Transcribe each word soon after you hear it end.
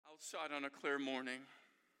outside on a clear morning,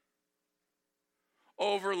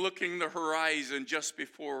 overlooking the horizon just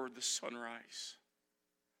before the sunrise.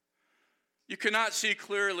 You cannot see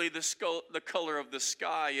clearly the color of the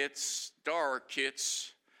sky. It's dark.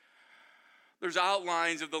 There's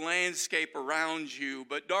outlines of the landscape around you,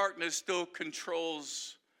 but darkness still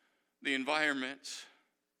controls the environment.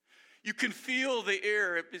 You can feel the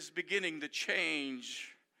air is beginning to change.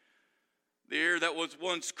 The air that was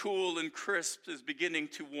once cool and crisp is beginning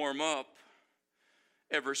to warm up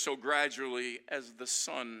ever so gradually as the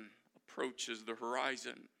sun approaches the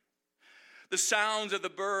horizon. The sounds of the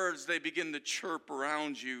birds, they begin to chirp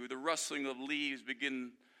around you. The rustling of leaves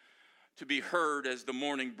begin to be heard as the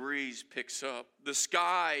morning breeze picks up. The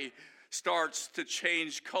sky starts to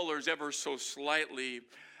change colors ever so slightly.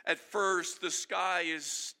 At first, the sky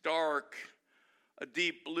is dark, a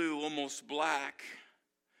deep blue, almost black.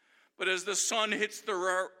 But as the sun hits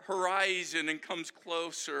the horizon and comes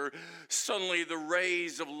closer, suddenly the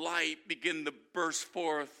rays of light begin to burst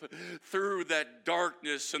forth through that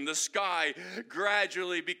darkness, and the sky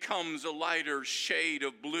gradually becomes a lighter shade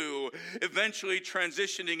of blue, eventually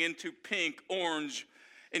transitioning into pink, orange,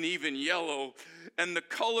 and even yellow. And the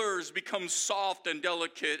colors become soft and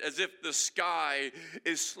delicate as if the sky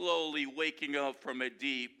is slowly waking up from a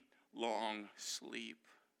deep, long sleep.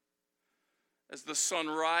 As the sun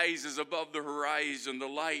rises above the horizon, the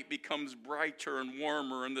light becomes brighter and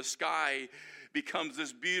warmer, and the sky becomes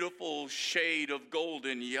this beautiful shade of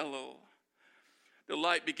golden yellow. The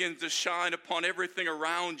light begins to shine upon everything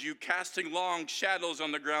around you, casting long shadows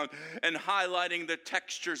on the ground and highlighting the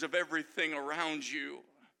textures of everything around you.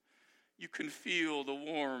 You can feel the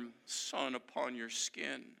warm sun upon your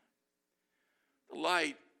skin. The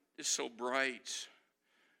light is so bright.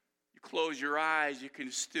 Close your eyes, you can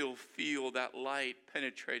still feel that light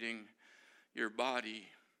penetrating your body.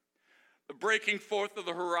 The breaking forth of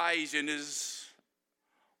the horizon is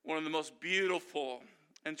one of the most beautiful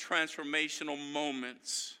and transformational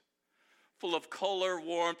moments, full of color,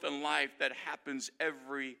 warmth, and life that happens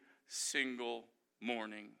every single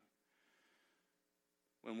morning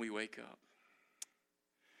when we wake up.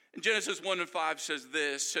 In Genesis 1:5 says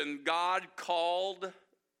this, "And God called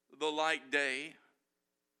the light day,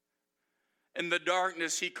 and the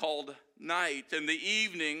darkness he called night, and the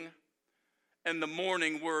evening and the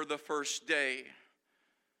morning were the first day."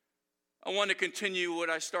 I want to continue what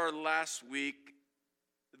I started last week,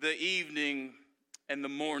 the evening and the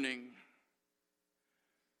morning.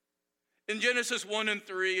 In Genesis 1 and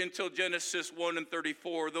 3 until Genesis 1 and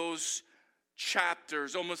 34, those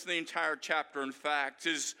chapters, almost the entire chapter in fact,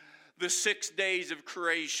 is the 6 days of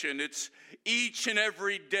creation. It's each and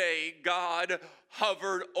every day God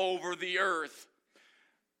hovered over the earth.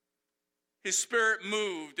 His spirit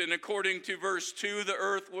moved, and according to verse 2, the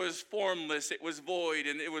earth was formless, it was void,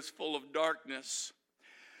 and it was full of darkness.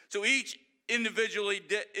 So in each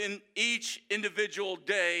individual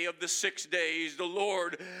day of the 6 days, the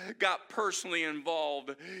Lord got personally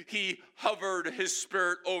involved. He hovered his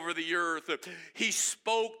spirit over the earth. He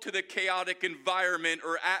spoke to the chaotic environment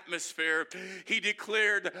or atmosphere. He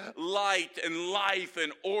declared light and life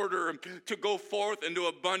and order to go forth into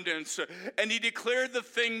abundance. And he declared the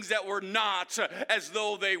things that were not as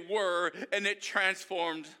though they were, and it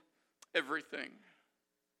transformed everything.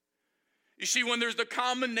 You see, when there's the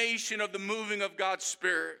combination of the moving of God's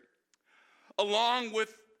Spirit, along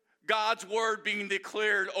with God's word being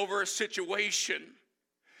declared over a situation,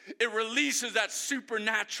 it releases that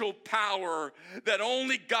supernatural power that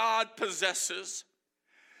only God possesses.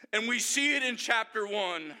 And we see it in chapter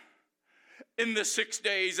 1. In the 6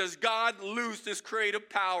 days, as God loosed his creative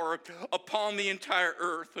power upon the entire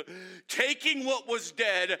earth, taking what was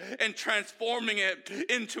dead and transforming it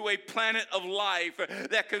into a planet of life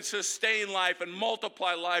that can sustain life and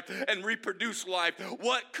multiply life and reproduce life.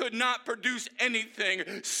 What could not produce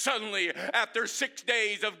anything, suddenly after 6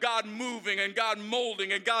 days of God moving and God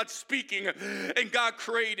molding and God speaking and God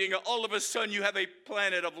creating, all of a sudden you have a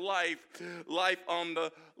planet of life. Life on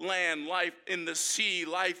the land, life in the sea,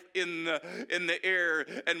 life in the air,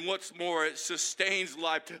 and what's more, it sustains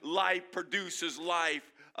life. Life produces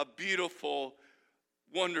life. A beautiful,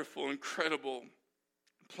 wonderful, incredible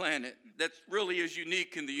planet that really is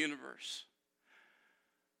unique in the universe.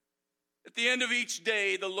 At the end of each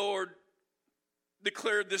day, the Lord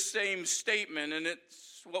declared the same statement, and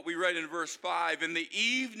it's what we read in verse 5. "And the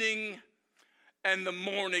evening and the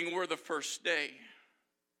morning were the first day."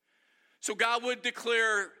 So God would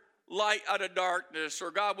declare light out of darkness,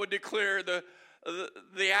 or God would declare the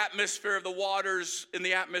the atmosphere of the waters in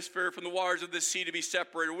the atmosphere from the waters of the sea to be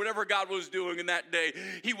separated. Whatever God was doing in that day,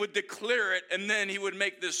 he would declare it, and then he would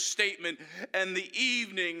make this statement. And the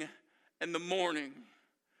evening and the morning,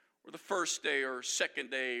 or the first day or second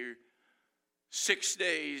day, 6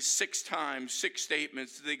 days, 6 times, 6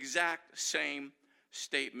 statements, the exact same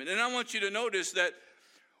statement. And I want you to notice that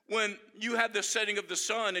when you have the setting of the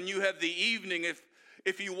sun and you have the evening,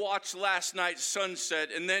 if you watched last night's sunset,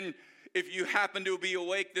 and then if you happen to be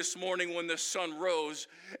awake this morning when the sun rose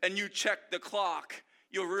and you check the clock,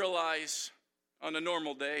 you'll realize on a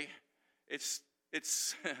normal day, it's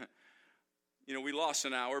we lost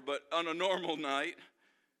an hour, but on a normal night,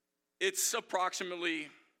 it's approximately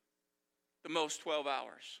the most 12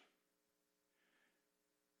 hours.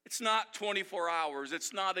 It's not 24 hours.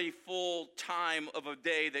 It's not a full time of a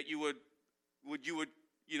day that you would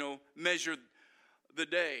measure the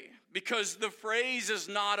day, because the phrase is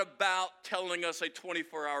not about telling us a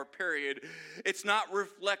 24-hour period. It's not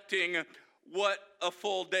reflecting what a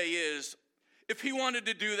full day is. If he wanted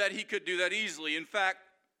to do that, he could do that easily. In fact,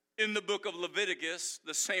 in the book of Leviticus,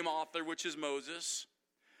 the same author, which is Moses,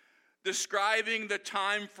 describing the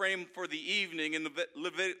time frame for the evening in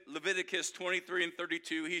Leviticus 23 and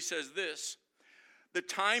 32, he says this: the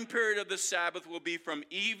time period of the Sabbath will be from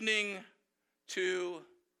evening to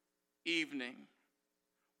evening.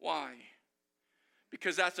 Why?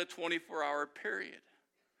 Because that's a 24-hour period.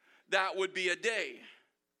 That would be a day.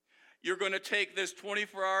 You're going to take this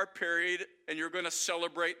 24-hour period and you're going to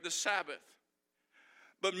celebrate the Sabbath.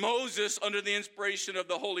 But Moses, under the inspiration of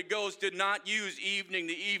the Holy Ghost, did not use evening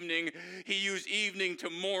to evening. He used evening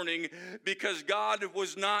to morning, because God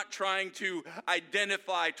was not trying to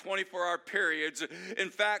identify 24-hour periods.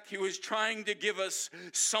 In fact, he was trying to give us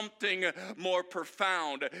something more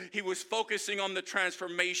profound. He was focusing on the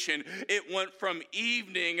transformation. It went from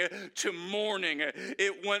evening to morning.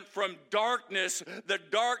 It went from darkness, the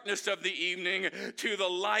darkness of the evening, to the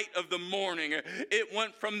light of the morning. It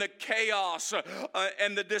went from the chaos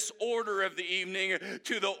and the disorder of the evening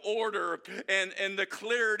to the order and the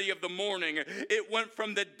clarity of the morning. It went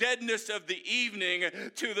from the deadness of the evening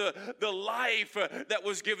to the life that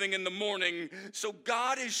was given in the morning. So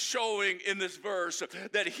God is showing in this verse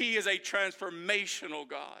that he is a transformational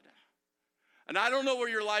God. And I don't know where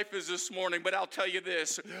your life is this morning, but I'll tell you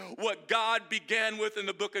this: what God began with in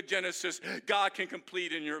the book of Genesis, God can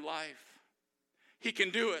complete in your life. He can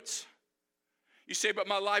do it. You say, but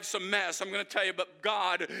my life's a mess. I'm going to tell you, but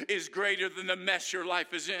God is greater than the mess your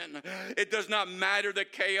life is in. It does not matter the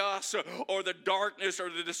chaos or the darkness or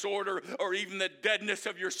the disorder or even the deadness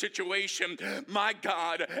of your situation. My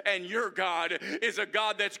God and your God is a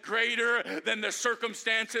God that's greater than the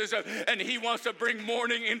circumstances, and he wants to bring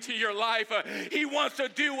morning into your life. He wants to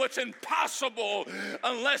do what's impossible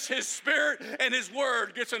unless his Spirit and his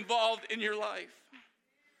word gets involved in your life.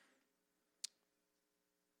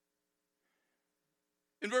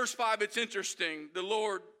 In verse 5, it's interesting. The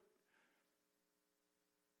Lord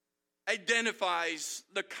identifies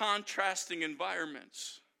the contrasting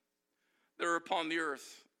environments that are upon the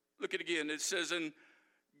earth. Look at it again. It says, and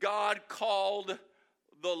God called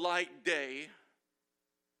the light day,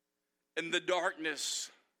 and the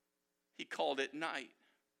darkness, he called it night.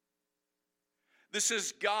 This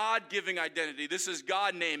is God giving identity. This is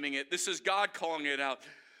God naming it. This is God calling it out.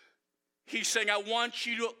 He's saying, I want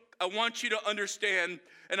you to understand,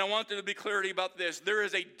 and I want there to be clarity about this. There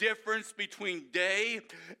is a difference between day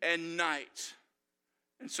and night.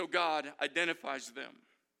 And so God identifies them.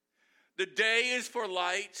 The day is for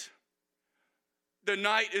light. The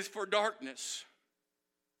night is for darkness.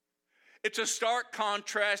 It's a stark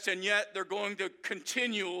contrast, and yet they're going to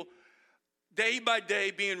continue day by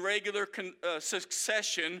day, being regular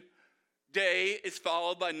succession. Day is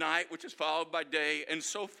followed by night, which is followed by day, and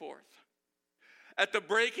so forth. At the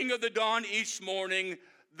breaking of the dawn each morning,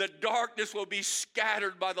 the darkness will be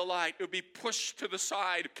scattered by the light. It will be pushed to the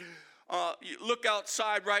side. Look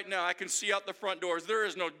outside right now. I can see out the front doors. There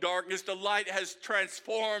is no darkness. The light has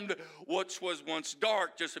transformed what was once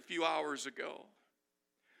dark just a few hours ago.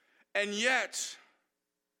 And yet,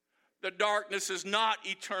 the darkness is not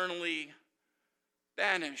eternally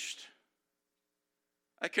banished.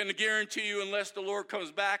 I can guarantee you, unless the Lord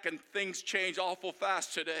comes back and things change awful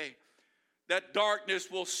fast today, that darkness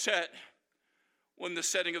will set when the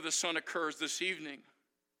setting of the sun occurs this evening.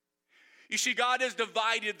 You see, God has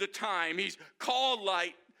divided the time. He's called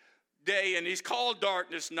light day and he's called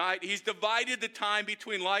darkness night. He's divided the time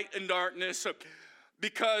between light and darkness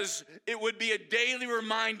because it would be a daily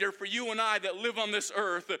reminder for you and I that live on this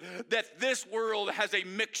earth that this world has a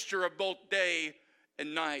mixture of both day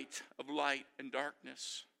and night, of light and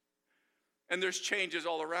darkness. And there's changes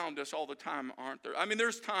all around us all the time, aren't there? I mean,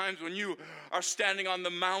 there's times when you are standing on the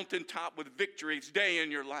mountaintop with victory. It's day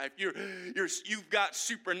in your life. You've got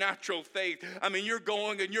supernatural faith. I mean, you're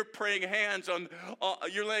going and you're praying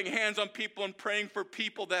you're laying hands on people and praying for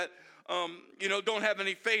people that, don't have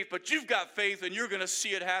any faith. But you've got faith and you're going to see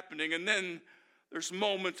it happening. And then there's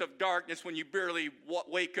moments of darkness when you barely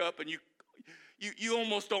wake up and you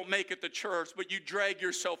almost don't make it to church, but you drag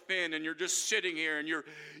yourself in and you're just sitting here and you're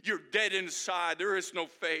dead inside. There is no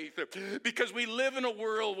faith. Because we live in a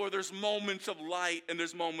world where there's moments of light and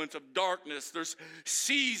there's moments of darkness. There's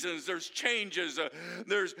seasons, there's changes,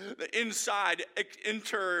 there's inside,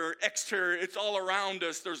 interior, exterior. It's all around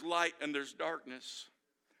us. There's light and there's darkness.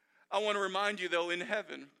 I want to remind you though, in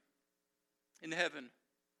heaven,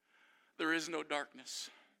 there is no darkness.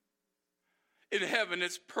 In heaven,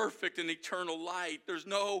 it's perfect and eternal light. There's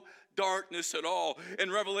no darkness at all. In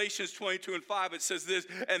Revelations 22:5, it says this,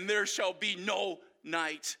 and there shall be no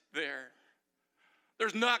night there.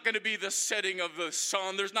 There's not going to be the setting of the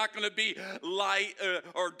sun. There's not going to be light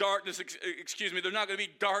or darkness, There's not going to be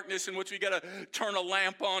darkness in which we got to turn a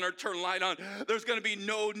lamp on or turn light on. There's going to be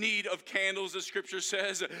no need of candles, the scripture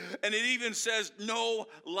says. And it even says no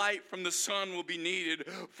light from the sun will be needed.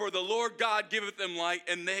 For the Lord God giveth them light,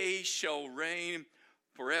 and they shall reign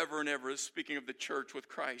forever and ever. Speaking of the church with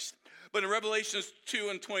Christ. But in Revelations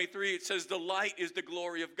 2:23, it says the light is the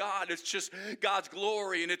glory of God. It's just God's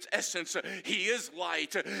glory in its essence. He is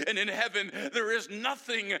light. And in heaven, there is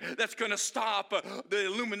nothing that's going to stop the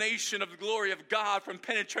illumination of the glory of God from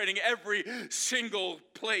penetrating every single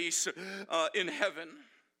place in heaven.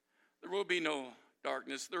 There will be no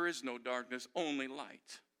darkness. There is no darkness, only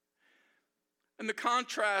light. And the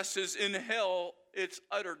contrast is in hell, it's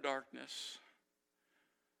utter darkness.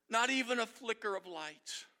 Not even a flicker of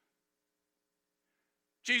light.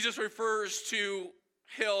 Jesus refers to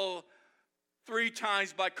hell 3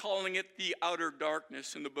 times by calling it the outer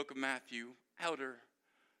darkness in the book of Matthew. Outer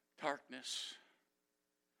darkness.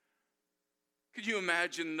 Could you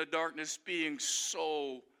imagine the darkness being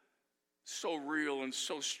so real and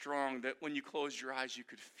so strong that when you closed your eyes you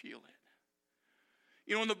could feel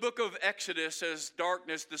it? In the book of Exodus, as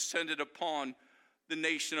darkness descended upon the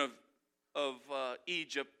nation of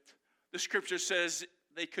Egypt, the scripture says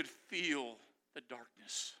they could feel the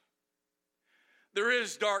darkness. There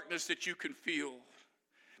is darkness that you can feel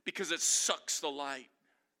because it sucks the light.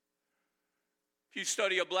 If you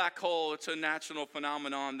study a black hole, it's a natural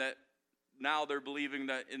phenomenon that now they're believing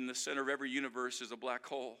that in the center of every universe is a black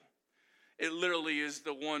hole. It literally is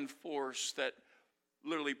the one force that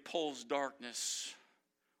literally pulls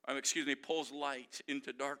pulls light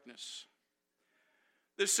into darkness.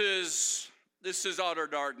 This is outer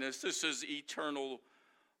darkness. This is eternal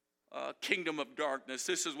kingdom of darkness.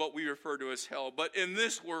 This is what we refer to as hell. But in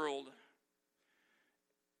this world,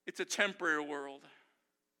 it's a temporary world.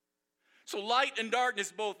 So light and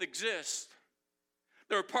darkness both exist.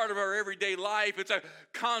 They're a part of our everyday life. It's a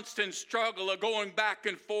constant struggle, a going back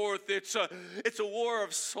and forth. It's a war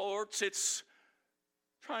of sorts. It's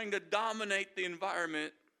trying to dominate the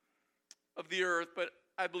environment of the earth, but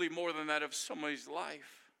I believe more than that, of somebody's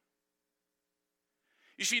life.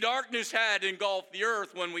 You see, darkness had engulfed the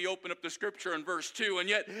earth when we open up the scripture in verse 2, and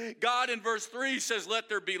yet God in verse 3 says, let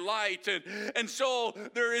there be light. And so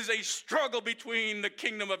there is a struggle between the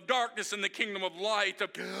kingdom of darkness and the kingdom of light,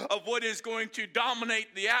 of what is going to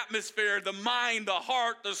dominate the atmosphere, the mind, the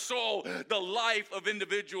heart, the soul, the life of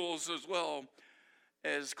individuals as well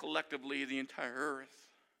as collectively the entire earth.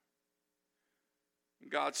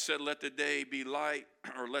 God said, let the day be light,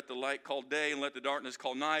 or let the light call day, and let the darkness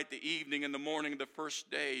call night, the evening and the morning, the first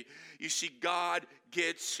day. You see, God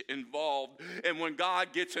gets involved. And when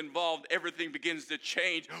God gets involved, everything begins to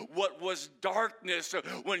change. What was darkness,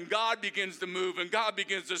 when God begins to move and God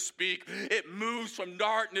begins to speak, it moves from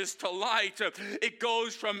darkness to light. It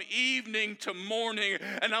goes from evening to morning.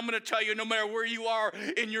 And I'm going to tell you, no matter where you are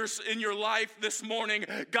in your life this morning,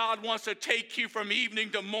 God wants to take you from evening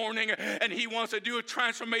to morning, and He wants to do a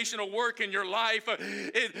transformational work in your life.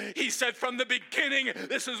 He said from the beginning,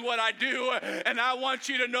 this is what I do, and I want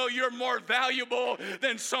you to know you're more valuable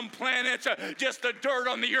than some planet, just the dirt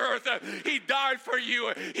on the earth. He died for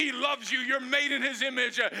you. He loves you. You're made in His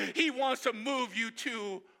image. He wants to move you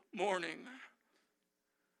to morning.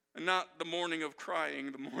 And not the morning of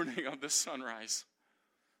crying, the morning of the sunrise.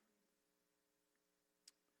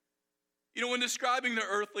 When describing the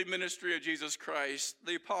earthly ministry of Jesus Christ,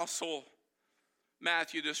 the apostle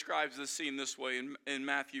Matthew describes the scene this way in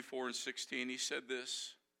Matthew 4:16. He said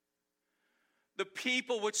this: the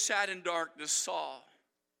people which sat in darkness saw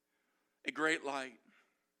a great light.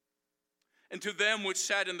 And to them which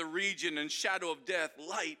sat in the region and shadow of death,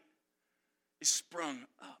 light is sprung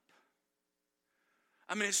up.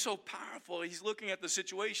 I mean, it's so powerful. He's looking at the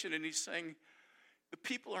situation and he's saying, the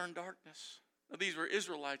people are in darkness. Now, these were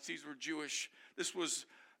Israelites. These were Jewish. This was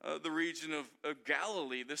the region of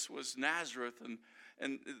Galilee. This was Nazareth.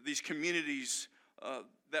 And these communities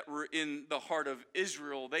that were in the heart of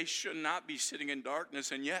Israel, they should not be sitting in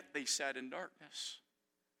darkness, and yet they sat in darkness.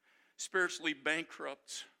 Spiritually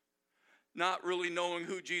bankrupt, not really knowing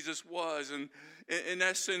who Jesus was. And in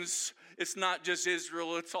essence, it's not just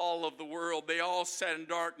Israel, it's all of the world. They all sat in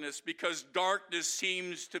darkness because darkness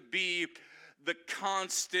seems to be the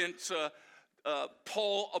constant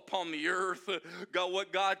pull upon the earth.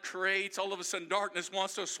 What God creates, all of a sudden darkness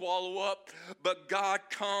wants to swallow up, but God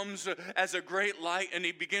comes as a great light and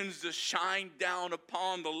he begins to shine down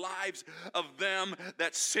upon the lives of them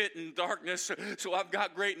that sit in darkness. So I've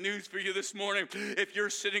got great news for you this morning. If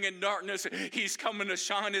you're sitting in darkness, he's coming to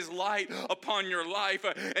shine his light upon your life,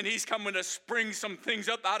 and he's coming to spring some things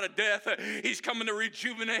up out of death. He's coming to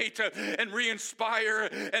rejuvenate and re-inspire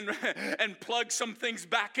and plug some things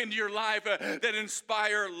back into your life that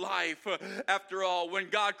inspire life. After all, when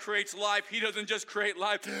God creates life, he doesn't just create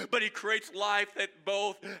life, but he creates life that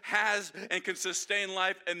both has and can sustain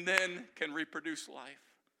life and then can reproduce life.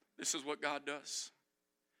 This is what God does.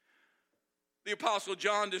 The Apostle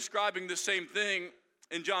John, describing the same thing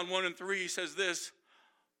in John 1 and 3, says this: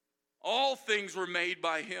 all things were made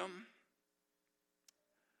by him,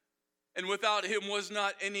 and without him was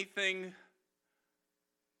not anything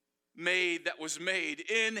made that was made.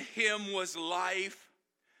 In him was life,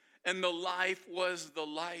 and the life was the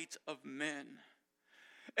light of men.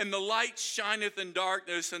 And the light shineth in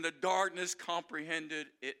darkness, and the darkness comprehended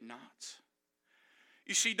it not.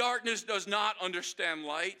 You see, darkness does not understand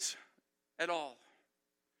light at all.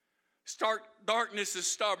 Darkness is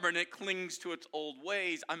stubborn. It clings to its old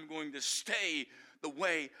ways. I'm going to stay the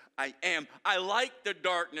way I am. I like the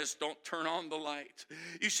darkness. Don't turn on the light.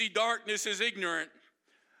 You see, darkness is ignorant.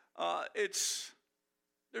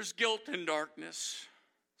 There's guilt in darkness.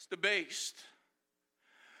 It's debased.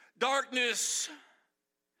 Darkness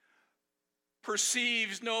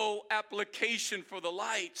perceives no application for the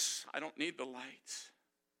lights. I don't need the lights.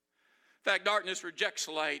 In fact, darkness rejects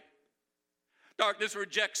light. Darkness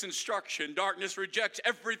rejects instruction. Darkness rejects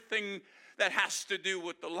everything that has to do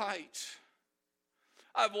with the light.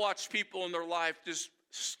 I've watched people in their life just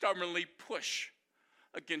stubbornly push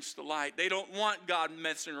against the light. They don't want God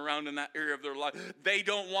messing around in that area of their life. They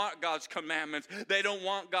don't want God's commandments. They don't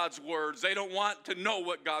want God's words. They don't want to know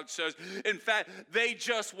what God says. In fact, they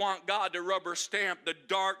just want God to rubber stamp the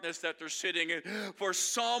darkness that they're sitting in. For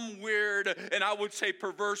some weird, and I would say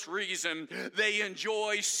perverse reason, they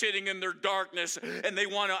enjoy sitting in their darkness, and they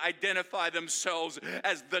want to identify themselves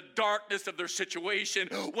as the darkness of their situation,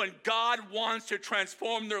 when God wants to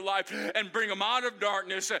transform their life and bring them out of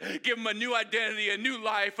darkness, give them a new identity, a new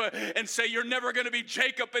life, and say, you're never going to be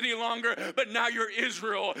Jacob any longer, but now you're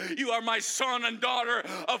Israel. You are my son and daughter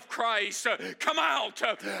of Christ. Come out.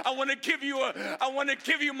 I want to give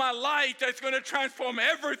you my light that's going to transform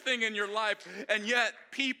everything in your life. And yet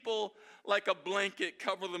people, like a blanket,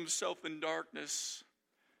 cover themselves in darkness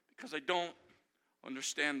because they don't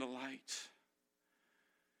understand the light.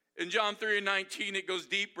 In John 3:19, it goes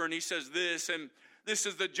deeper, and he says this, and this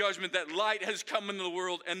is the judgment, that light has come into the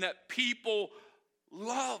world, and that people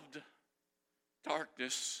loved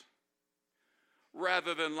darkness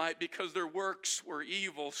rather than light because their works were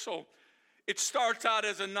evil. So it starts out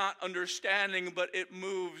as a not understanding, but it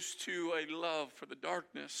moves to a love for the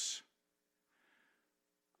darkness.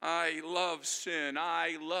 I love sin.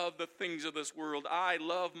 I love the things of this world. I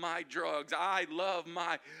love my drugs. I love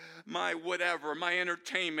my whatever, my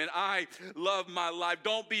entertainment. I love my life.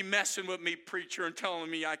 Don't be messing with me, preacher, and telling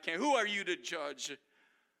me I can't. Who are you to judge?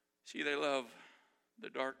 See, they love the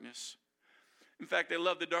darkness. In fact, they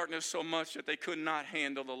loved the darkness so much that they could not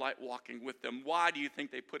handle the light walking with them. Why do you think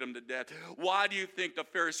they put him to death? Why do you think the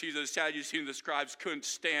Pharisees, the Sadducees, and the scribes couldn't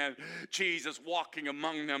stand Jesus walking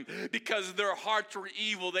among them? Because their hearts were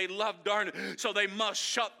evil. They loved darkness, so they must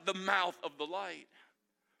shut the mouth of the light.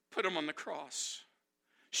 Put him on the cross.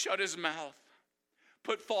 Shut his mouth.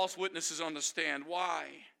 Put false witnesses on the stand. Why?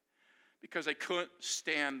 Because they couldn't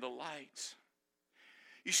stand the light.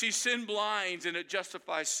 You see, sin blinds and it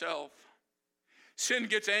justifies self. Sin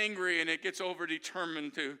gets angry and it gets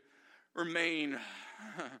overdetermined to remain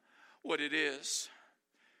what it is.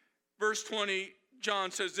 Verse 20,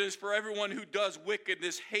 John says this: for everyone who does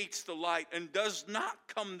wickedness hates the light and does not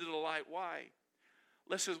come to the light. Why?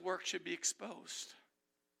 Lest his work should be exposed.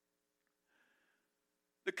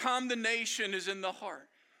 The condemnation is in the heart.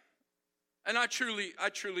 And I truly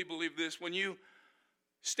believe this. When you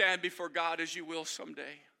stand before God, as you will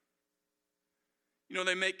someday, you know,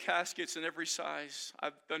 they make caskets in every size.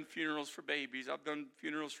 I've done funerals for babies. I've done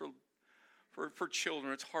funerals for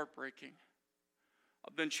children. It's heartbreaking.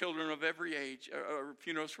 I've done children of every age,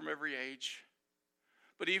 funerals from every age.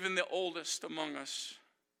 But even the oldest among us,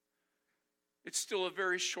 it's still a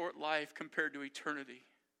very short life compared to eternity.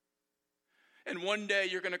 And one day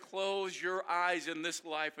you're going to close your eyes in this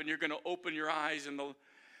life and you're going to open your eyes in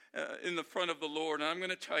the front of the Lord. And I'm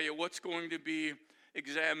going to tell you what's going to be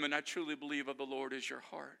examined, I truly believe, of the Lord is your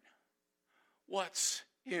heart. What's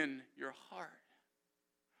in your heart?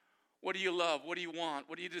 What do you love? What do you want?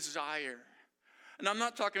 What do you desire? And I'm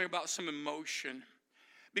not talking about some emotion,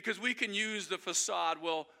 because we can use the facade,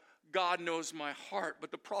 well, God knows my heart.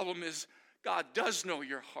 But the problem is, God does know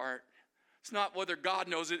your heart. It's not whether God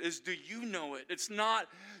knows it, it's do you know it? It's not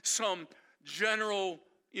some general,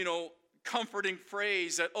 comforting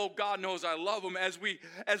phrase that, oh, God knows I love him as we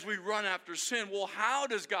run after sin. Well, how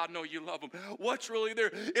does God know you love him? What's really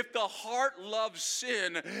there? If the heart loves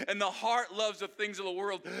sin and the heart loves the things of the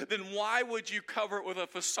world, then why would you cover it with a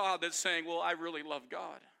facade that's saying, well, I really love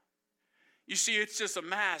God? You see, it's just a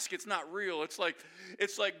mask. It's not real. It's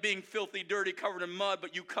like being filthy, dirty, covered in mud,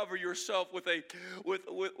 but you cover yourself with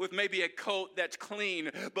maybe a coat that's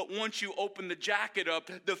clean. But once you open the jacket up,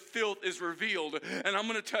 the filth is revealed. And I'm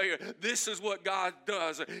going to tell you, this is what God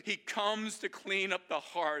does. He comes to clean up the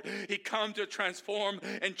heart. He comes to transform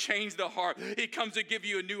and change the heart. He comes to give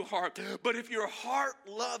you a new heart. But if your heart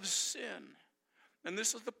loves sin, and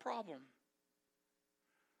this is the problem.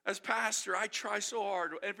 As pastor, I try so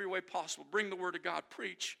hard every way possible, bring the word of God,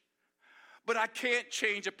 preach. But I can't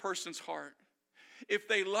change a person's heart. If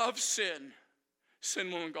they love sin,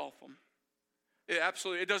 sin will engulf them.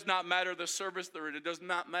 It does not matter the service they're in. It does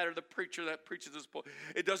not matter the preacher that preaches this book.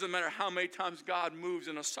 It doesn't matter how many times God moves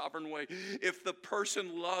in a sovereign way. If the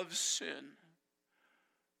person loves sin,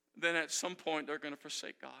 then at some point they're going to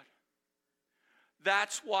forsake God.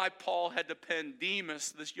 That's why Paul had to pen,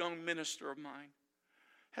 Demas, this young minister of mine,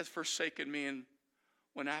 has forsaken me and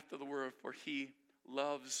went after the world, for he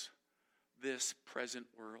loves this present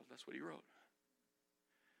world. That's what he wrote.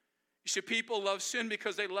 You see, people love sin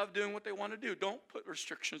because they love doing what they want to do. Don't put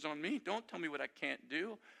restrictions on me. Don't tell me what I can't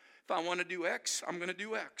do. If I want to do X, I'm going to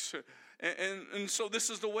do X. And so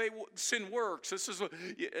this is the way sin works. This is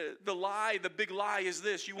the lie. The big lie is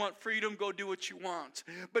this. You want freedom, go do what you want.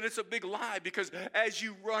 But it's a big lie, because as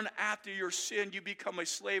you run after your sin, you become a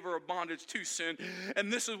slave or a bondage to sin.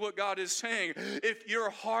 And this is what God is saying. If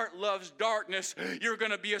your heart loves darkness, you're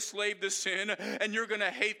going to be a slave to sin and you're going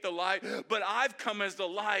to hate the light. But I've come as the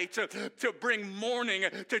light to bring morning,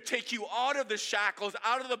 to take you out of the shackles,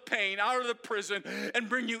 out of the pain, out of the prison, and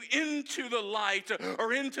bring you into the light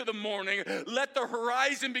or into the morning. Let the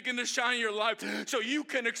horizon begin to shine in your life so you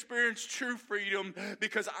can experience true freedom,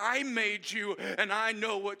 because I made you and I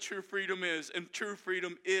know what true freedom is. And true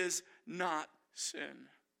freedom is not sin.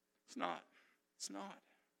 It's not. It's not.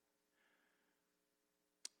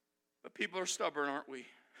 But people are stubborn, aren't we?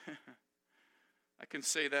 I can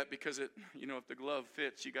say that because if the glove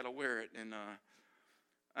fits, you got to wear it. And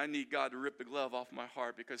I need God to rip the glove off my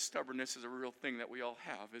heart, because stubbornness is a real thing that we all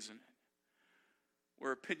have, isn't it?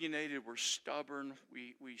 We're opinionated, we're stubborn,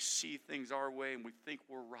 we see things our way, and we think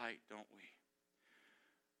we're right, don't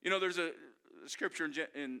we? There's a scripture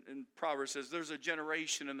in Proverbs says, there's a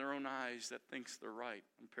generation in their own eyes that thinks they're right.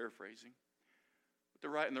 I'm paraphrasing. But they're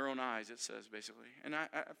right in their own eyes, it says, basically. And I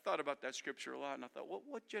thought about that scripture a lot, and I thought,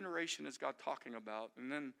 what generation is God talking about?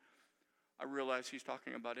 And then I realized he's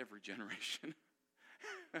talking about every generation.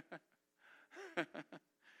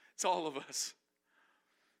 It's all of us.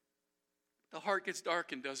 The heart gets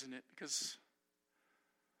darkened, doesn't it? Because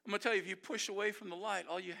I'm going to tell you, if you push away from the light,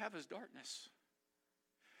 all you have is darkness.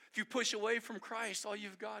 If you push away from Christ, all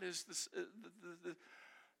you've got is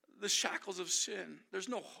the shackles of sin. There's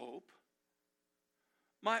no hope.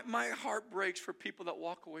 My heart breaks for people that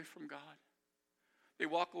walk away from God. They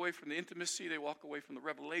walk away from the intimacy. They walk away from the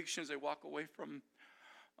revelations. They walk away from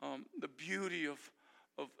the beauty of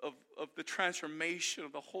the transformation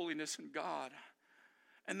of the holiness in God.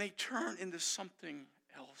 And they turn into something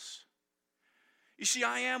else. You see,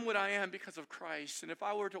 I am what I am because of Christ. And if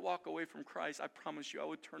I were to walk away from Christ, I promise you I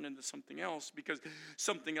would turn into something else, because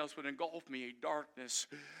something else would engulf me, a darkness.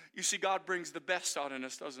 You see, God brings the best out in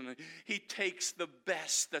us, doesn't he? He takes the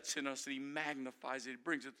best that's in us and he magnifies it. He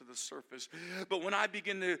brings it to the surface. But when I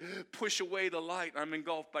begin to push away the light, I'm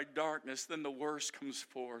engulfed by darkness, then the worst comes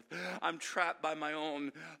forth. I'm trapped by my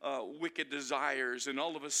own wicked desires, and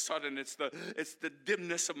all of a sudden it's the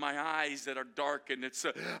dimness of my eyes that are darkened.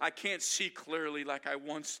 I can't see clearly like I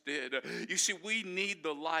once did. You see, we need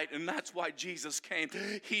the light, and that's why Jesus came.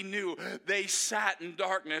 He knew they sat in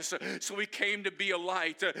darkness, so he came to be a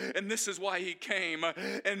light, and this is why he came.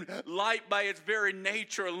 And light by its very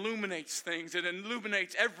nature illuminates things. It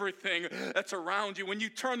illuminates everything that's around you. When you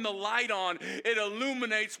turn the light on, it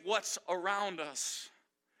illuminates what's around us.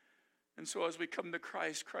 And so as we come to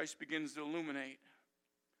Christ, Christ begins to illuminate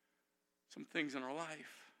some things in our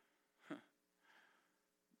life.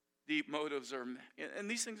 Deep motives are, and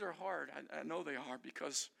these things are hard. I know they are,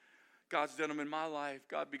 because God's done them in my life.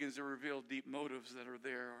 God begins to reveal deep motives that are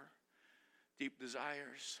there, or deep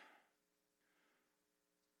desires,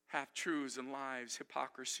 half-truths and lies,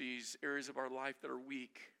 hypocrisies, areas of our life that are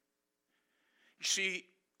weak. You see,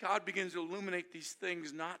 God begins to illuminate these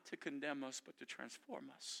things not to condemn us, but to transform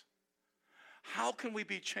us. How can we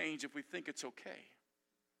be changed if we think it's okay?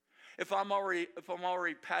 If I'm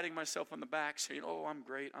already patting myself on the back saying, oh, I'm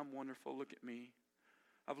great, I'm wonderful, look at me.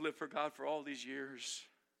 I've lived for God for all these years.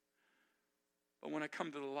 But when I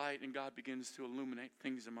come to the light and God begins to illuminate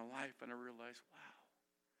things in my life, and I realize,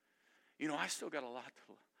 wow, I still got a lot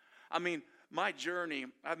to, my journey,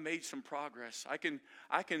 I've made some progress. I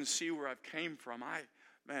can see where I've came from.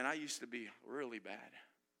 I used to be really bad.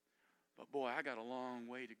 But boy, I got a long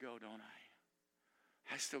way to go, don't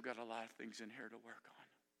I? I still got a lot of things in here to work on.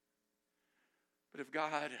 But if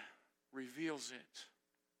God reveals it,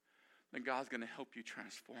 then God's going to help you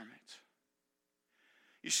transform it.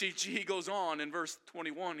 You see, he goes on in verse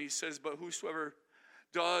 21, he says, but whosoever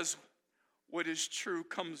does what is true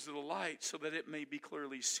comes to the light, so that it may be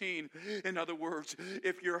clearly seen. In other words,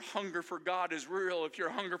 if your hunger for God is real, if your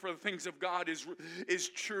hunger for the things of God is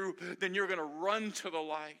true, then you're going to run to the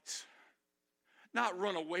light. Not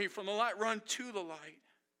run away from the light, run to the light.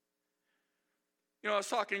 I was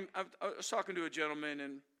talking to a gentleman,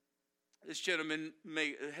 and this gentleman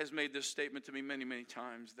has made this statement to me many, many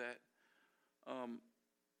times, that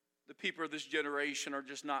the people of this generation are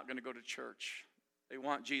just not going to go to church. They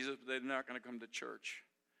want Jesus, but they're not going to come to church.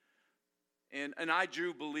 And I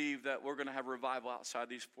do believe that we're going to have revival outside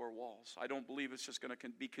these four walls. I don't believe it's just going to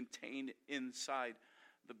be contained inside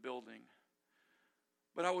the building.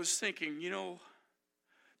 But I was thinking,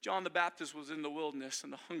 John the Baptist was in the wilderness,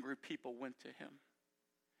 and the hungry people went to him.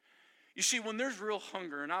 You see, when there's real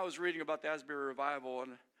hunger, and I was reading about the Asbury Revival,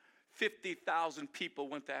 and 50,000 people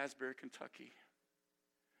went to Asbury, Kentucky.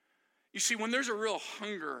 You see, when there's a real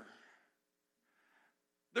hunger,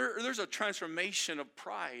 there's a transformation of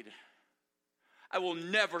pride. I will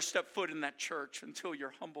never step foot in that church until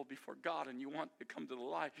you're humble before God and you want to come to the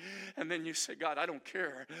light. And then you say, God, I don't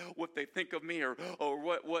care what they think of me or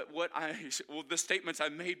the statements I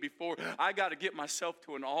made before. I got to get myself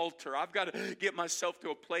to an altar. I've got to get myself to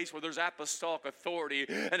a place where there's apostolic authority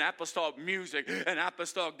and apostolic music and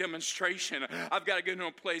apostolic demonstration. I've got to get into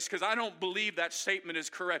a place, because I don't believe that statement is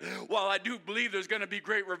correct. While I do believe there's going to be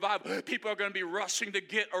great revival, people are going to be rushing to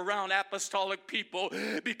get around apostolic people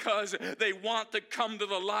because they want to come to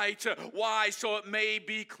the light. Why? So it may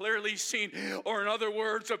be clearly seen. Or in other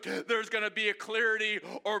words, there's going to be a clarity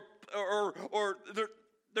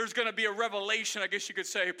there's going to be a revelation, I guess you could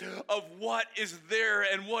say, of what is there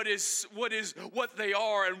and what they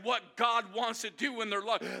are and what God wants to do in their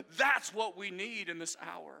life. That's what we need in this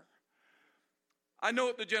hour. I know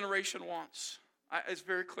what the generation wants. It's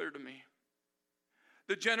very clear to me.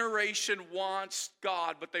 The generation wants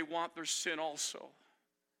God, but they want their sin also.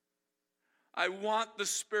 I want the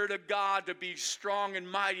Spirit of God to be strong and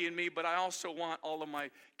mighty in me, but I also want all of my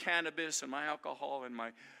cannabis and my alcohol and my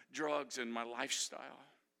drugs and my lifestyle.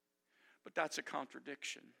 But that's a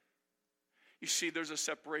contradiction. You see, there's a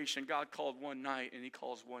separation. God called one night and he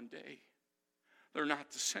calls one day. They're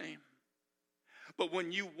not the same. But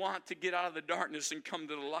when you want to get out of the darkness and come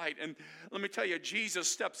to the light, and let me tell you,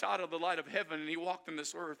 Jesus steps out of the light of heaven and he walked on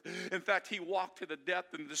this earth. In fact, he walked to the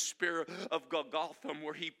depth and despair of Golgotha,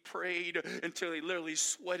 where he prayed until he literally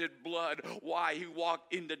sweated blood. Why? He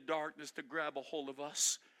walked into darkness to grab a hold of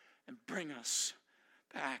us and bring us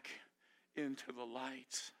back into the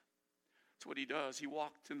light. That's what he does. He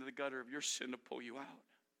walked into the gutter of your sin to pull you out.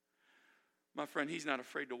 My friend, he's not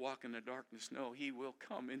afraid to walk in the darkness. No, he will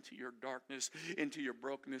come into your darkness, into your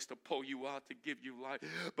brokenness to pull you out, to give you light.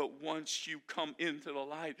 But once you come into the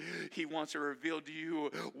light, he wants to reveal to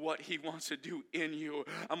you what he wants to do in you.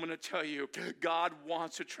 I'm going to tell you, God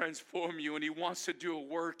wants to transform you, and he wants to do a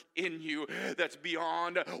work in you that's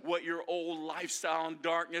beyond what your old lifestyle and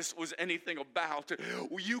darkness was anything about.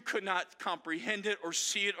 You could not comprehend it or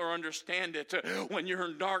see it or understand it when you're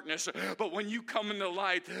in darkness. But when you come in the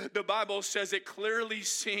light, the Bible says it clearly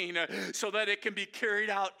seen so that it can be carried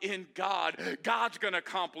out in God. God's going to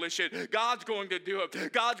accomplish it. God's going to do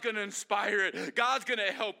it. God's going to inspire it. God's going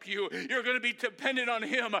to help you. You're going to be dependent on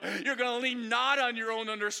him. You're going to lean not on your own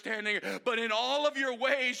understanding, but in all of your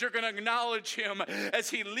ways, you're going to acknowledge him as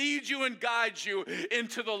he leads you and guides you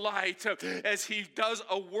into the light, as he does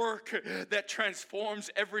a work that transforms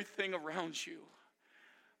everything around you.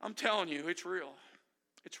 I'm telling you, it's real.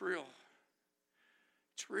 It's real.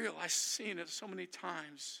 It's real. I've seen it so many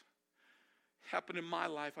times happen in my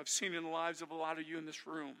life. I've seen it in the lives of a lot of you in this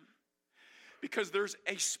room. Because there's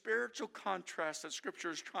a spiritual contrast that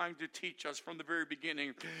Scripture is trying to teach us from the very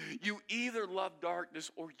beginning. You either love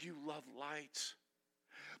darkness or you love light.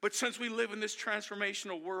 But since we live in this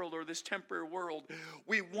transformational world or this temporary world,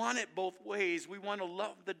 we want it both ways. We want to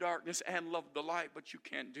love the darkness and love the light, but you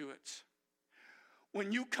can't do it.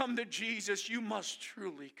 When you come to Jesus, you must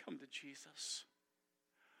truly come to Jesus.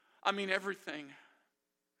 I mean everything.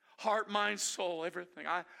 Heart, mind, soul, everything.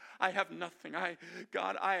 I have nothing.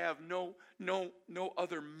 God, I have no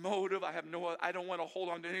other motive. I don't want to hold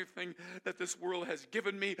on to anything that this world has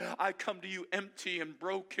given me. I come to you empty and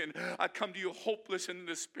broken. I come to you hopeless and in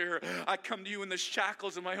despair. I come to you in the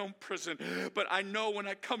shackles of my own prison. But I know when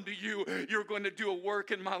I come to you, you're going to do a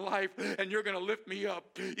work in my life and you're going to lift me up.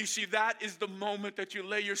 You see, that is the moment that you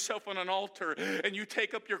lay yourself on an altar and you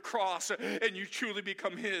take up your cross and you truly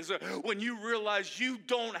become his. When you realize you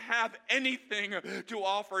don't have anything to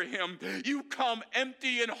offer him, you come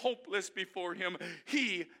empty and hopeless before him.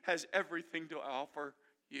 He has everything to offer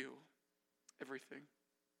you. Everything.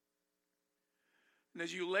 And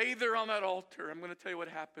as you lay there on that altar, I'm going to tell you what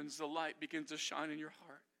happens. The light begins to shine in your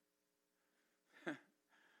heart.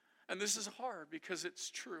 And this is hard because it's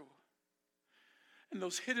true. And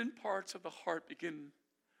those hidden parts of the heart begin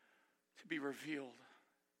to be revealed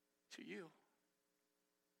to you.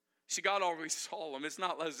 See, God already saw them. It's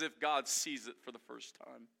not as if God sees it for the first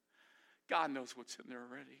time. God knows what's in there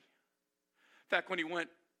already. In fact, when he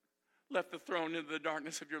left the throne into the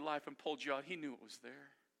darkness of your life and pulled you out, he knew it was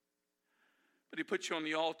there. But he put you on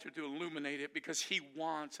the altar to illuminate it because he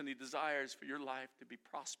wants and he desires for your life to be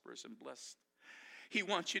prosperous and blessed. He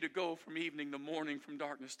wants you to go from evening to morning, from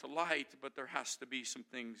darkness to light, but there has to be some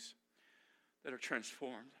things that are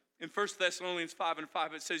transformed. In 1 Thessalonians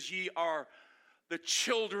 5:5, it says, ye are the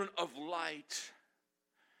children of light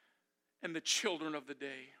and the children of the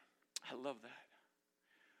day. I love that.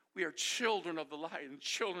 We are children of the light and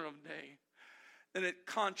children of day. And it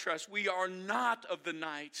contrasts, we are not of the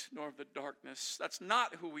night nor of the darkness. That's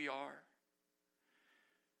not who we are.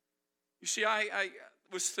 You see, I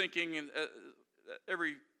was thinking,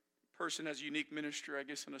 every person has a unique ministry, I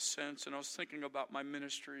guess, in a sense. And I was thinking about my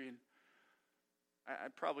ministry, and I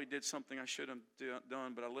probably did something I shouldn't have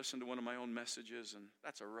done, but I listened to one of my own messages, and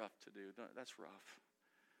that's rough to do. That's rough.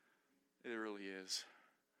 It really is.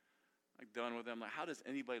 I'm done with them. Like, how does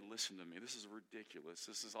anybody listen to me? This is ridiculous.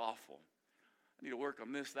 This is awful. I need to work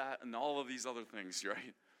on this, that, and all of these other things,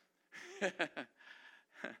 right?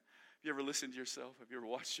 Have you ever listened to yourself? Have you ever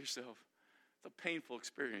watched yourself? It's a painful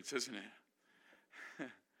experience, isn't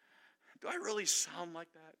it? Do I really sound like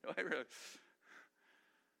that? Do I really?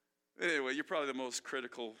 Anyway, you're probably the most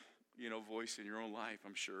critical, voice in your own life,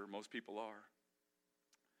 I'm sure. Most people are.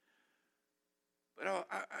 But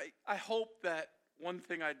I hope that one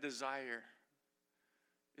thing I desire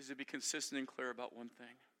is to be consistent and clear about one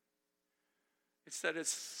thing. It's that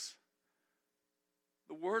it's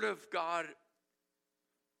the Word of God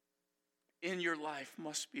in your life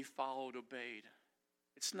must be followed, obeyed.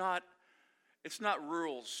 It's not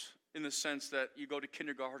rules in the sense that you go to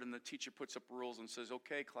kindergarten and the teacher puts up rules and says,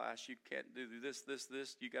 okay, class, you can't do this,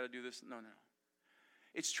 you got to do this. No.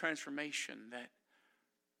 It's transformation that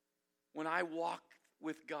when I walk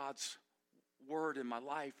with God's Word in my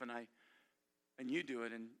life and you do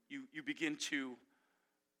it and you begin to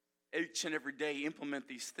each and every day implement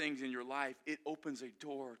these things in your life, it opens a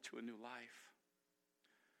door to a new life.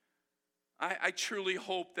 I truly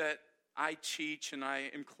hope that I teach and I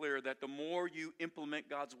am clear that the more you implement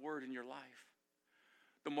God's Word in your life,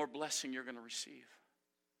 the more blessing you're going to receive.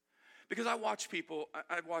 Because I watch people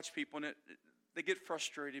and they get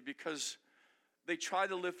frustrated because They try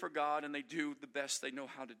to live for God, and they do the best they know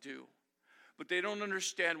how to do. But they don't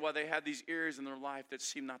understand why they have these areas in their life that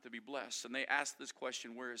seem not to be blessed. And they ask this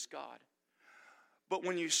question, where is God? But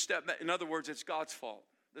when you step back, in other words, it's God's fault.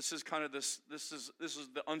 This is kind of this is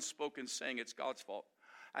the unspoken saying, it's God's fault.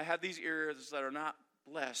 I have these areas that are not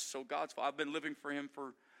blessed, so God's fault. I've been living for him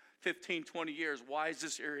for 15, 20 years. Why is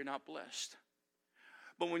this area not blessed?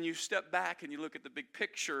 But when you step back and you look at the big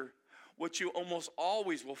picture, what you almost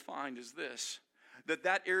always will find is this,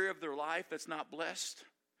 that area of their life that's not blessed,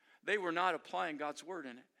 they were not applying God's word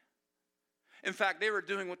in it. In fact, they were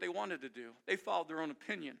doing what they wanted to do. They followed their own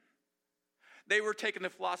opinion. They were taking the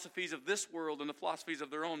philosophies of this world and the philosophies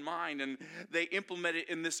of their own mind, and they implemented it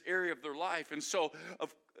in this area of their life. And so,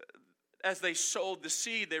 as they sowed the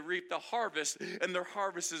seed, they reaped the harvest, and their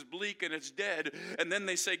harvest is bleak and it's dead. And then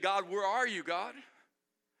they say, God, where are you, God?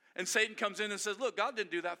 And Satan comes in and says, look, God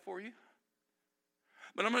didn't do that for you.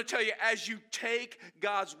 But I'm going to tell you, as you take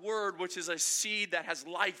God's word, which is a seed that has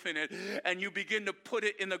life in it, and you begin to put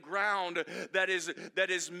it in the ground that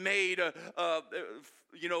is made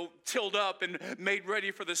tilled up and made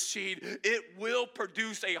ready for the seed, it will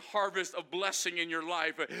produce a harvest of blessing in your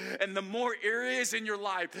life. And the more areas in your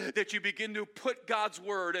life that you begin to put God's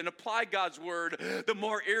word and apply God's word, the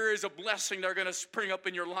more areas of blessing that are going to spring up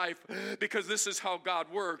in your life, because this is how God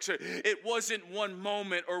works. It wasn't one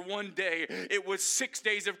moment or one day. It was 6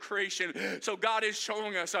 days of creation. So God is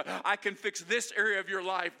showing us, I can fix this area of your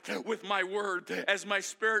life with my word as my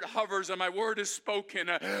spirit hovers and my word is spoken.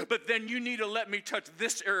 But then you need to let me touch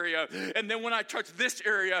this area. And then when I touch this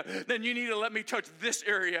area, then you need to let me touch this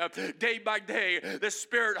area. Day by day, the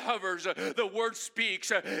spirit hovers, the word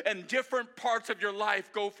speaks, and different parts of your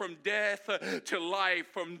life go from death to life,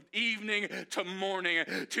 from evening to morning,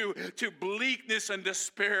 to bleakness and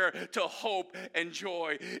despair, to hope and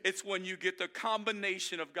joy. It's when you get the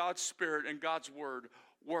combination of God's spirit and God's word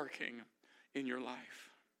working in your life.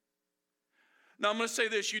 Now, I'm going to say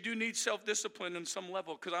this. You do need self-discipline on some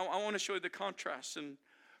level, because I want to show you the contrast. In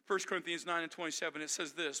 1 Corinthians 9 and 27, it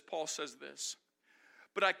says this. Paul says this.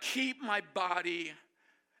 But I keep my body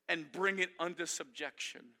and bring it unto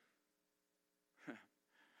subjection.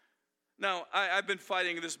 Now, I've been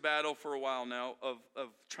fighting this battle for a while now of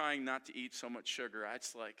trying not to eat so much sugar.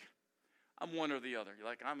 It's like I'm one or the other.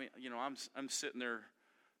 Like I'm sitting there,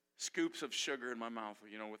 scoops of sugar in my mouth,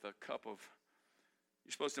 with a cup of.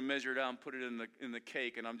 You're supposed to measure it out and put it in the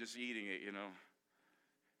cake, and I'm just eating it,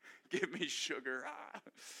 Give me sugar.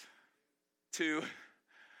 To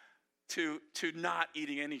not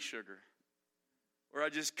eating any sugar. Or I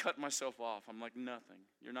just cut myself off. I'm like, nothing.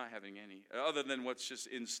 You're not having any. Other than what's just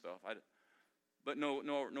in stuff. But no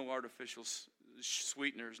artificial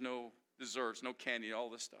sweeteners, no desserts, no candy, all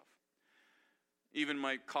this stuff. Even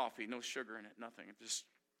my coffee, no sugar in it, nothing. Just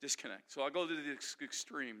disconnect. So I go to the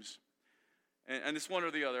extremes. And it's one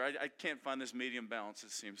or the other. I can't find this medium balance,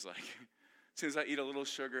 it seems like. As soon as I eat a little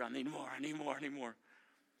sugar, I need more.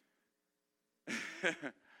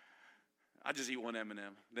 I just eat one M&M,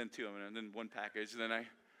 then two M&M, then one package. Then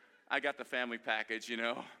I got the family package, You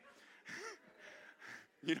know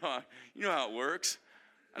how it works.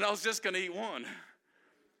 And I was just going to eat one.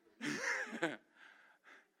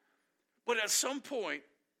 But at some point,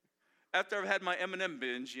 after I've had my M&M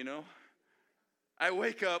binge, I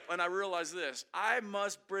wake up and I realize this. I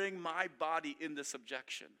must bring my body into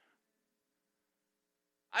subjection.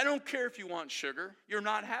 I don't care if you want sugar. You're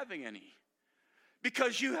not having any.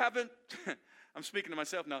 Because you haven't, I'm speaking to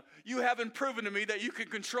myself now, you haven't proven to me that you can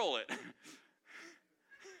control it.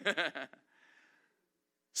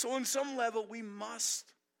 So on some level, we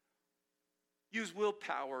must use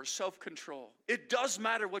willpower, self-control. It does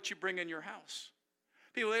matter what you bring in your house.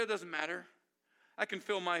 People, it doesn't matter. I can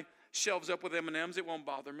fill my shelves up with M&Ms. It won't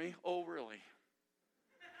bother me. Oh, really?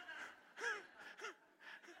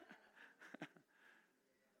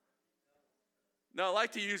 Now, I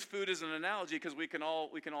like to use food as an analogy because we can all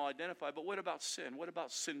identify. But what about sin? What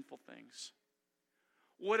about sinful things?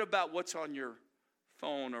 What about what's on your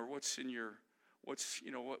phone or what's in your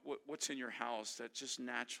house that's just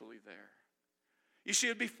naturally there? You see,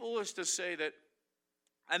 it'd be foolish to say that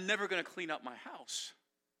I'm never going to clean up my house,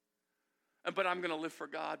 but I'm going to live for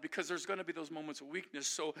God, because there's going to be those moments of weakness.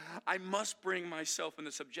 So I must bring myself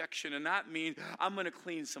into subjection, and that means I'm going to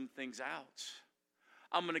clean some things out.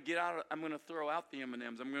 I'm going to throw out the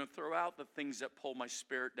M&Ms. I'm going to throw out the things that pull my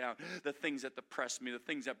spirit down, the things that depress me, the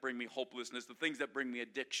things that bring me hopelessness, the things that bring me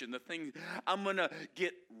addiction, I'm going to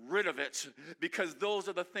get rid of it, because those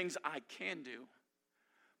are the things I can do.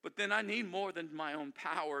 But then I need more than my own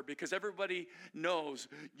power, because everybody knows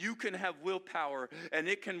you can have willpower and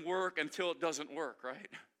it can work until it doesn't work, right?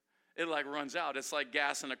 it like runs out. It's like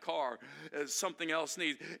gas in a car. Something else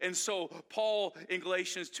needs. And so Paul in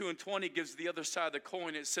Galatians 2:20 gives the other side of the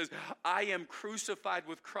coin. It says, I am crucified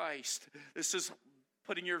with Christ. This is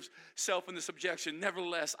putting yourself in the subjection.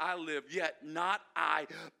 Nevertheless, I live, yet not I,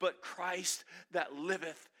 but Christ that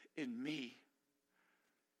liveth in me.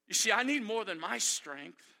 You see, I need more than my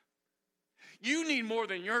strength. You need more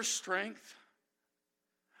than your strength.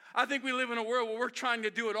 I think we live in a world where we're trying to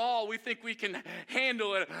do it all. We think we can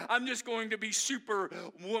handle it. I'm just going to be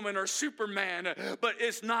Superwoman or Superman, but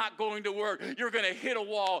it's not going to work. You're going to hit a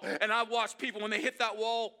wall. And I watch people, when they hit that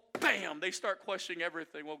wall, bam, they start questioning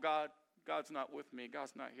everything. Well, God's not with me.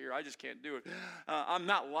 God's not here. I just can't do it. I'm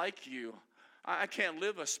not like you. I can't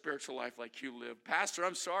live a spiritual life like you live. Pastor,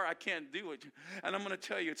 I'm sorry, I can't do it. And I'm going to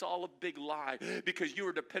tell you, it's all a big lie, because you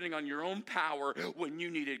were depending on your own power when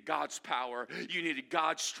you needed God's power. You needed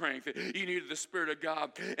God's strength. You needed the Spirit of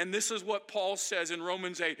God. And this is what Paul says in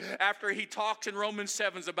Romans 8. After he talks in Romans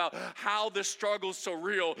 7 about how the struggle's so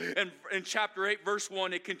real. And in chapter 8, verse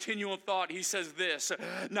 1, a continual thought, he says this,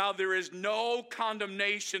 now there is no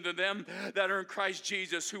condemnation to them that are in Christ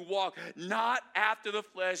Jesus, who walk not after the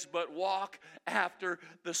flesh, but walk after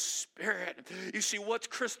the Spirit. You see, what's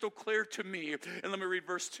crystal clear to me, and let me read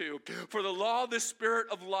verse 2. For the law of the Spirit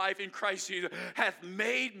of life in Christ Jesus hath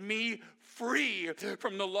made me free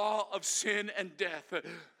from the law of sin and death.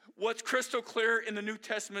 What's crystal clear in the New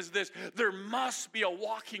Testament is this: there must be a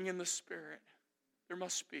walking in the Spirit. There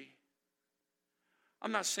must be.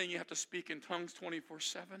 I'm not saying you have to speak in tongues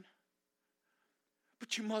 24/7.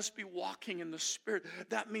 But you must be walking in the Spirit.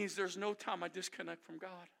 That means there's no time I disconnect from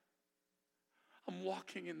God. I'm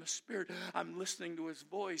walking in the Spirit. I'm listening to His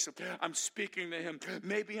voice. I'm speaking to Him.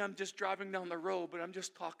 Maybe I'm just driving down the road, but I'm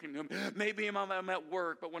just talking to Him. Maybe I'm at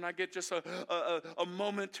work, but when I get just a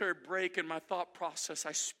momentary break in my thought process,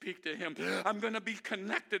 I speak to Him. I'm going to be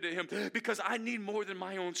connected to Him, because I need more than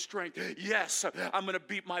my own strength. Yes, I'm going to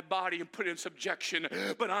beat my body and put it in subjection,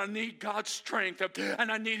 but I need God's strength,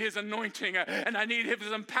 and I need His anointing, and I need His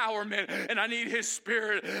empowerment, and I need His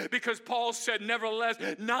Spirit, because Paul said, nevertheless,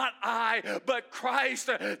 not I, but Christ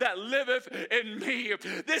that liveth in me.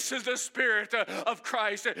 This is the Spirit of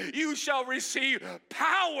Christ. You shall receive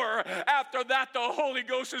power after that the Holy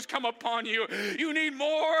Ghost has come upon you. You need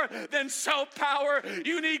more than self-power.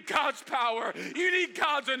 You need God's power. You need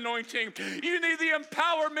God's anointing. You need the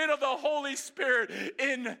empowerment of the Holy Spirit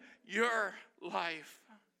in your life.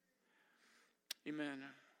 Amen.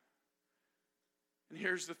 And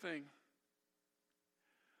here's the thing.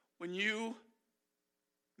 When you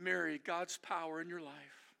marry God's power in your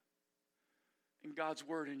life and God's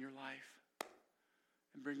word in your life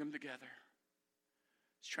and bring them together,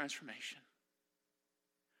 it's transformation.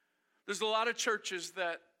 There's a lot of churches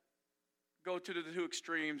that go to the two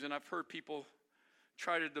extremes, and I've heard people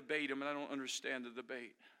try to debate them, and I don't understand the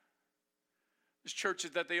debate. There's churches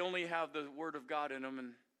that they only have the word of God in them,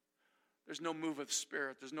 and there's no move of the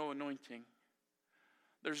Spirit. There's no anointing.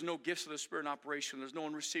 There's no gifts of the Spirit in operation. There's no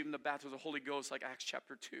one receiving the baptism of the Holy Ghost like Acts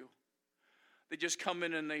chapter 2. They just come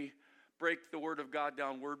in and they break the word of God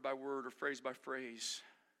down word by word or phrase by phrase.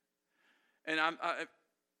 And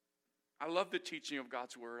I love the teaching of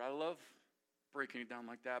God's word. I love breaking it down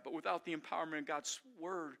like that. But without the empowerment of God's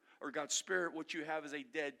word or God's Spirit, what you have is a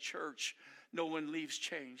dead church. No one leaves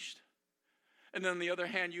changed. And then on the other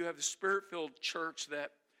hand, you have the Spirit-filled church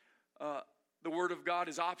that the word of God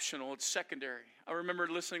is optional. It's secondary. I remember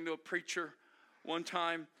listening to a preacher one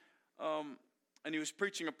time, and he was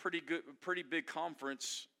preaching a pretty big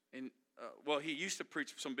conference. And he used to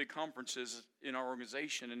preach some big conferences in our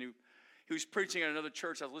organization, and he was preaching at another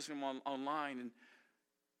church. I was listening to him online, and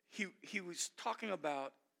he was talking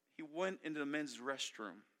about, he went into the men's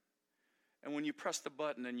restroom, and when you press the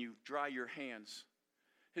button and you dry your hands,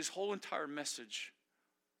 his whole entire message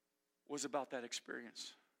was about that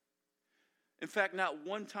experience. In fact, not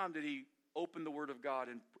one time did he open the Word of God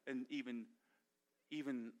and even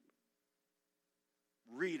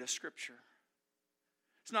read a scripture.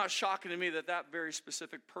 It's not shocking to me that very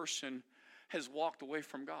specific person has walked away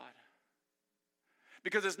from God.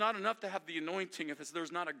 Because it's not enough to have the anointing if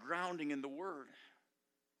there's not a grounding in the Word.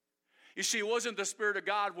 You see, it wasn't the Spirit of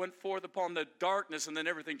God went forth upon the darkness and then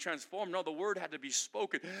everything transformed. No, the Word had to be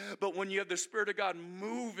spoken. But when you have the Spirit of God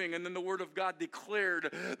moving and then the Word of God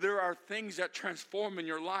declared, there are things that transform in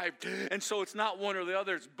your life. And so it's not one or the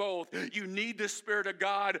other, it's both. You need the Spirit of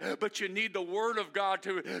God, but you need the Word of God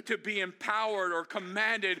to be empowered or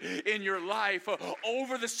commanded in your life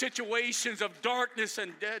over the situations of darkness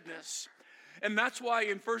and deadness. And that's why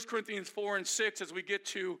in 1 Corinthians 4 and 6, as we get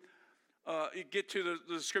to You get to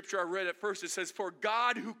the scripture I read at first. It says, for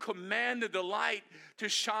God who commanded the light to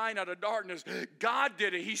shine out of darkness. God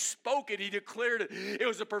did it. He spoke it. He declared it. It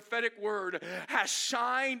was a prophetic word. Has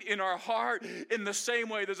shined in our heart in the same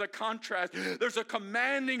way. There's a contrast. There's a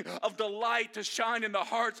commanding of the light to shine in the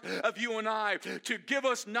hearts of you and I, to give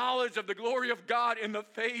us knowledge of the glory of God in the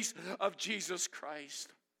face of Jesus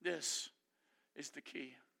Christ. This is the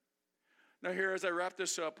key. Now here, as I wrap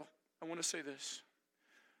this up, I want to say this.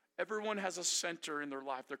 Everyone has a center in their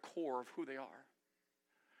life, their core of who they are.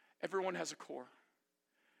 Everyone has a core.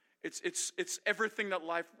 It's everything that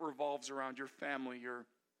life revolves around, your family, your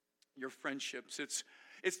friendships. It's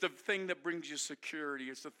the thing that brings you security.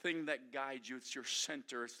 It's the thing that guides you. It's your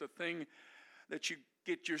center. It's the thing that you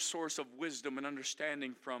get your source of wisdom and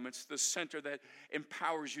understanding from. It's the center that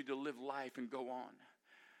empowers you to live life and go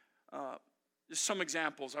on. Just some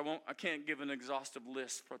examples. I can't give an exhaustive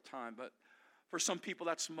list for time, but for some people,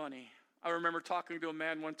 that's money. I remember talking to a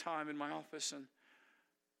man one time in my office,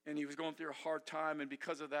 and he was going through a hard time, and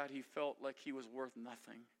because of that, he felt like he was worth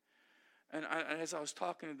nothing. And as I was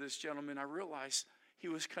talking to this gentleman, I realized he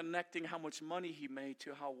was connecting how much money he made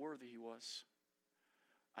to how worthy he was.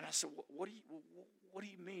 And I said, what do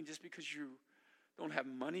you mean? Just because you don't have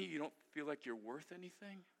money, you don't feel like you're worth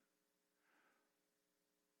anything?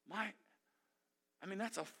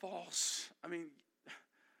 That's a false,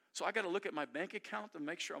 so I got to look at my bank account to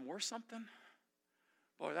make sure I'm worth something?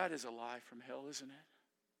 Boy, that is a lie from hell, isn't it?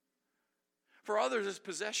 For others, it's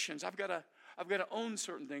possessions. I've got to own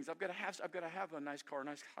certain things. I've got to have a nice car, a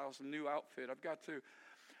nice house, a new outfit. I've got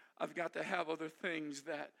to have other things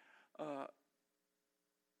that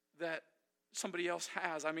somebody else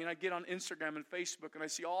has. I get on Instagram and Facebook and I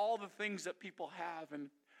see all the things that people have, and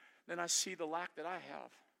then I see the lack that I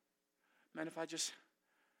have. Man, if I just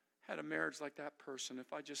had a marriage like that person,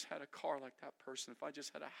 if I just had a car like that person, if I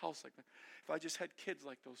just had a house like that, if I just had kids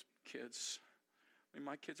like those kids.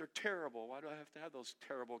 My kids are terrible. Why do I have to have those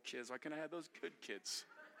terrible kids? Why can't I have those good kids?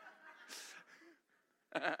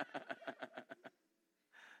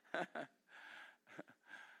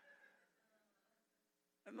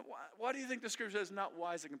 And why do you think the scripture says not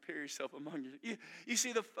wise to compare yourself among you? You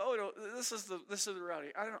see the photo. This is the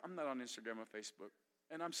reality. I'm not on Instagram or Facebook,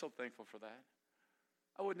 and I'm so thankful for that.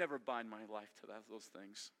 I would never bind my life to those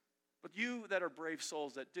things. But you that are brave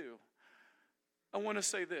souls that do, I want to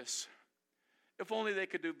say this. If only they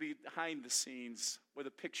could do behind the scenes with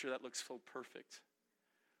a picture that looks so perfect.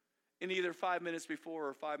 In either 5 minutes before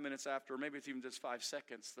or 5 minutes after, or maybe it's even just 5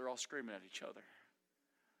 seconds, they're all screaming at each other.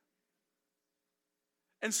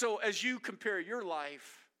 And so as you compare your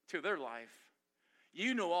life to their life,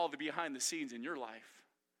 you know all the behind the scenes in your life,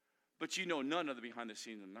 but you know none of the behind the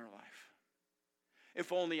scenes in their life.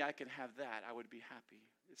 If only I could have that, I would be happy.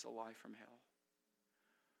 It's a lie from hell.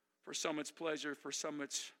 For some it's pleasure, for some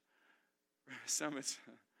it's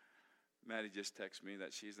Maddie just texted me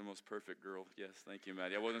that she's the most perfect girl. Yes, thank you,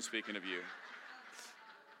 Maddie. I wasn't speaking of you.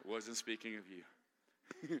 I wasn't speaking of you.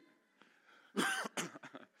 I'm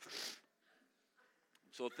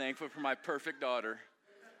so thankful for my perfect daughter.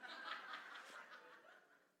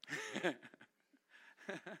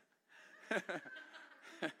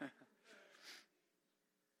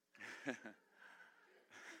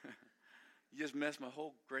 You just messed my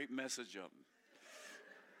whole great message up.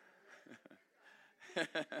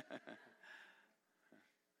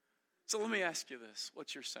 So let me ask you this.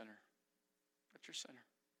 What's your center? What's your center?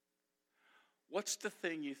 What's the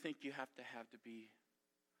thing you think you have to be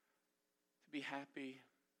happy,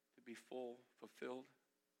 to be full, fulfilled,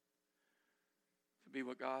 to be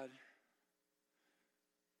what God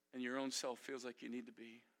and your own self feels like you need to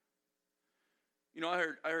be?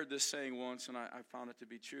 I heard this saying once, and I found it to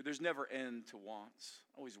be true. There's never end to wants.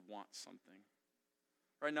 I always want something.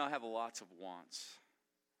 Right now I have lots of wants.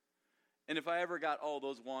 And if I ever got all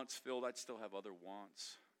those wants filled, I'd still have other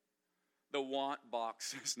wants. The want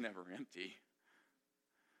box is never empty.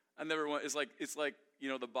 It's like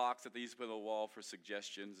the box that they used to put on the wall for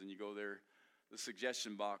suggestions, and you go there, the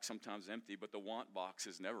suggestion box sometimes empty, but the want box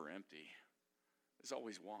is never empty. There's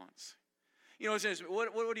always wants. It's interesting.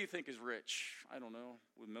 What do you think is rich? I don't know.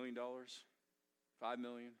 With $1 million? 5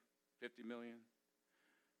 million? 50 million?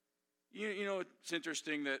 It's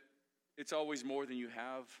interesting that it's always more than you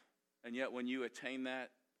have, and yet when you attain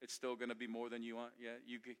that, it's still going to be more than you want. Yeah,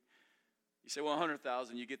 you say, well,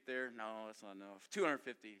 100,000, you get there. No, that's not enough.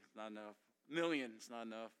 250, not enough. Million, it's not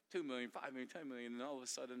enough. 2 million, 5 million, 10 million, and all of a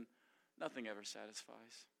sudden, nothing ever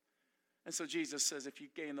satisfies. And so Jesus says, if you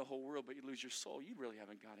gain the whole world but you lose your soul, you really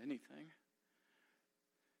haven't got anything.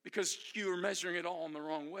 Because you are measuring it all in the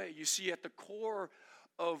wrong way. You see, at the core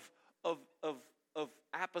of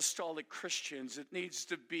apostolic Christians. It needs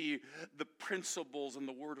to be the principles and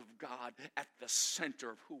the Word of God at the center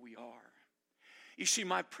of who we are. You see,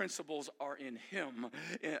 my principles are in Him.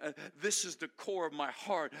 This is the core of my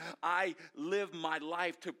heart. I live my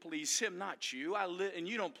life to please Him, not you. And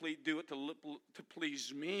you don't do it to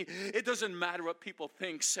please me. It doesn't matter what people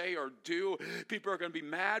think, say, or do. People are going to be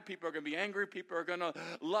mad. People are going to be angry. People are going to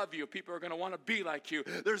love you. People are going to want to be like you.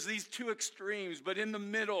 There's these two extremes, but in the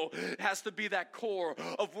middle has to be that core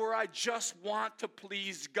of where I just want to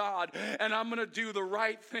please God. And I'm going to do the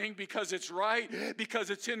right thing because it's right,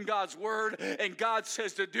 because it's in God's Word, and God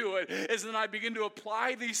says to do it. Is then I begin to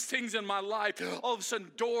apply these things in my life. All of a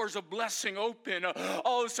sudden, doors of blessing open.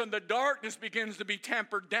 All of a sudden, the darkness begins to be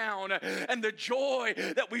tampered down. And the joy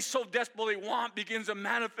that we so desperately want begins to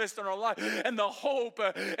manifest in our life. And the hope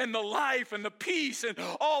and the life and the peace and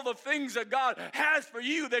all the things that God has for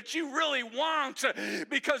you that you really want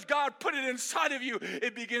because God put it inside of you,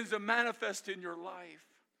 it begins to manifest in your life.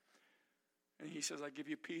 And He says, I give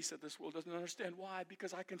you peace that this world doesn't understand. Why?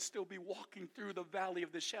 Because I can still be walking through the valley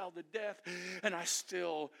of the shadow of death, and I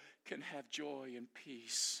still can have joy and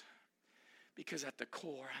peace. Because at the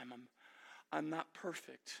core, I'm not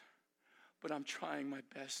perfect, but I'm trying my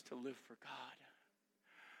best to live for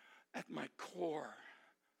God. At my core,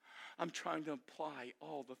 I'm trying to apply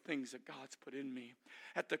all the things that God's put in me.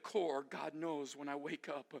 At the core, God knows when I wake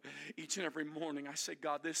up each and every morning, I say,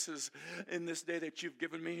 God, this is in this day that you've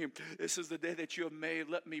given me. This is the day that you have made.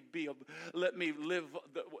 Let me live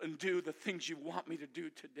and do the things you want me to do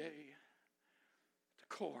today. At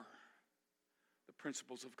the core, the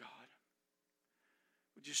principles of God.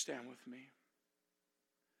 Would you stand with me?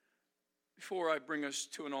 Before I bring us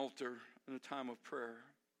to an altar in a time of prayer,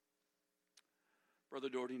 Brother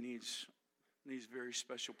Doherty needs very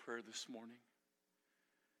special prayer this morning.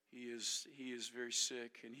 He is very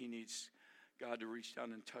sick, and he needs God to reach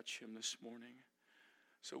down and touch him this morning.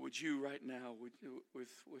 So would you right now, with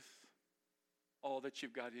all that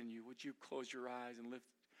you've got in you, would you close your eyes and lift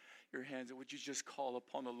your hands, and would you just call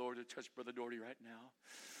upon the Lord to touch Brother Doherty right now?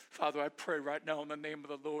 Father, I pray right now in the name of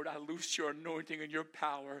the Lord, I loose your anointing and your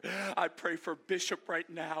power. I pray for Bishop right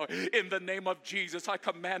now. In the name of Jesus, I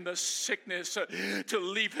command the sickness to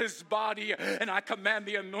leave his body, and I command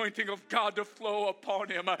the anointing of God to flow upon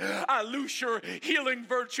him. I loose your healing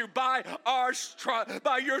virtue by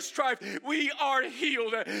your stripe. We are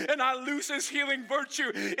healed, and I loose his healing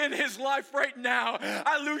virtue in his life right now.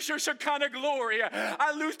 I loose your Shekinah glory.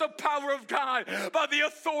 I loose the power of God by the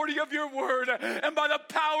authority of your word and by the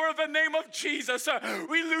power of the name of Jesus.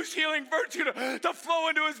 We loose healing virtue to flow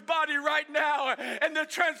into his body right now and to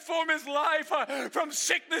transform his life from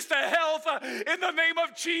sickness to health in the name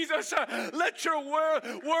of Jesus. Let your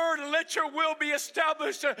word and let your will be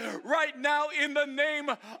established right now in the name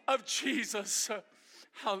of Jesus.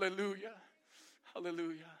 Hallelujah.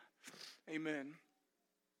 Hallelujah. Amen.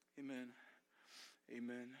 Amen.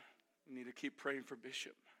 Amen. We need to keep praying for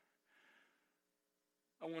Bishop.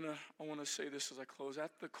 I want to say this as I close.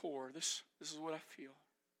 At the core, this is what I feel.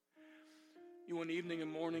 You want evening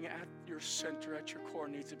and morning at your center, at your core,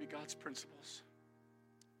 needs to be God's principles.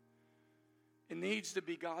 It needs to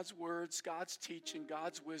be God's words, God's teaching,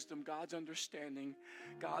 God's wisdom, God's understanding,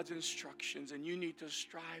 God's instructions, and you need to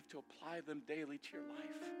strive to apply them daily to your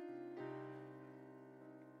life.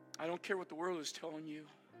 I don't care what the world is telling you.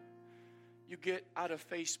 You get out of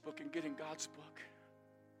Facebook and get in God's book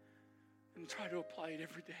and try to apply it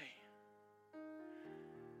every day.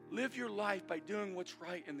 Live your life by doing what's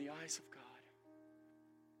right in the eyes of God.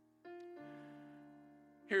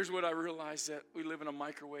 Here's what I realized, that we live in a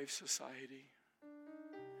microwave society.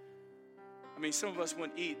 I mean, some of us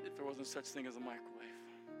wouldn't eat if there wasn't such thing as a microwave.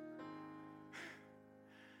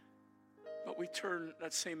 But we turn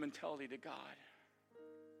that same mentality to God.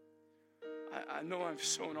 I know I've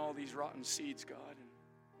sown all these rotten seeds, God. And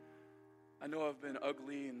I know I've been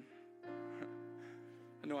ugly, and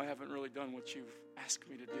I know I haven't really done what you've asked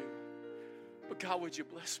me to do. But God, would you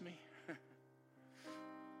bless me?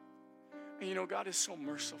 And you know, God is so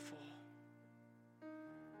merciful.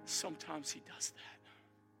 Sometimes He does that.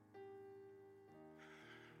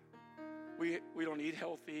 We don't eat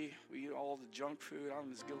healthy. We eat all the junk food.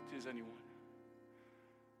 I'm as guilty as anyone.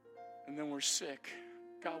 And then we're sick.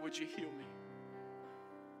 God, would you heal me?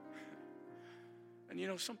 And you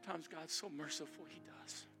know, sometimes God's so merciful, He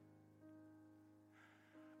does.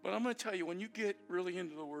 But I'm going to tell you, when you get really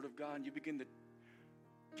into the Word of God and you begin to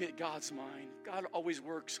get God's mind, God always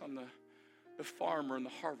works on the farmer and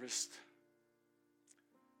the harvest.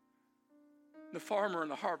 The farmer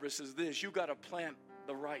and the harvest is this: you got to plant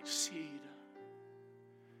the right seed,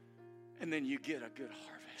 and then you get a good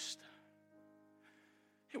harvest.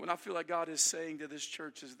 When I feel like God is saying to this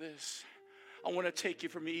church is this: I want to take you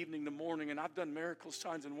from evening to morning, and I've done miracles,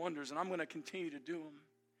 signs, and wonders, and I'm going to continue to do them.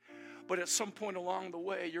 But at some point along the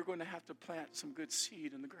way, you're going to have to plant some good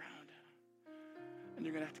seed in the ground. And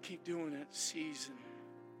you're going to have to keep doing it season,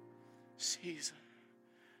 season,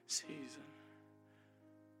 season,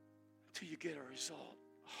 until you get a result,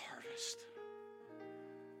 a harvest.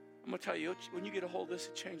 I'm going to tell you, when you get a hold of this,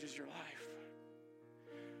 it changes your life.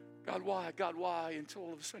 God, why? God, why? Until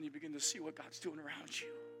all of a sudden you begin to see what God's doing around you.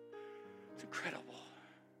 It's incredible.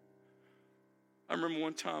 I remember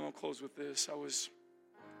one time, I'll close with this. I was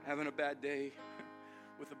having a bad day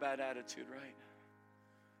with a bad attitude, right?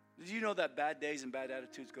 Did you know that bad days and bad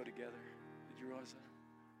attitudes go together? Did you realize that?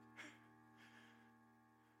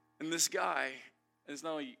 And this guy, and it's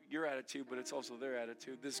not only your attitude, but it's also their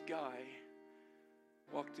attitude. This guy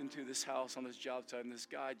walked into this house on this job site, and this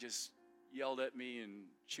guy just yelled at me and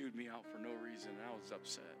chewed me out for no reason, and I was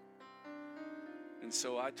upset. And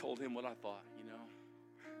so I told him what I thought, you know.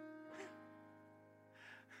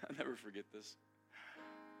 I'll never forget this.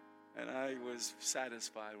 And I was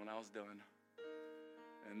satisfied when I was done.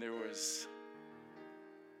 And there was,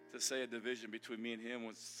 to say a division between me and him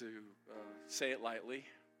was to say it lightly.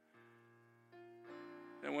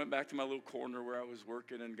 And I went back to my little corner where I was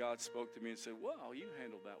working, and God spoke to me and said, "Wow, you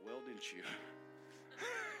handled that well, didn't you?"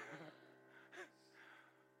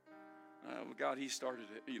 Well, God, he started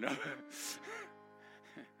it, you know.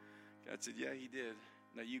 God said, "Yeah, he did.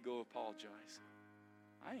 Now you go apologize."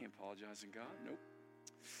 I ain't apologizing, God. Nope.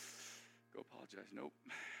 Go apologize. Nope.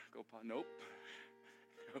 Nope.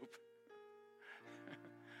 Nope.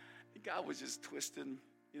 God was just twisting,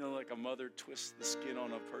 you know, like a mother twists the skin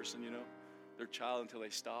on a person, you know, their child until they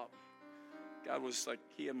stop. God was like,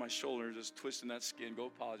 he had my shoulder just twisting that skin. Go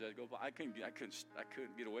apologize. I couldn't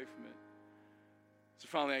get away from it. So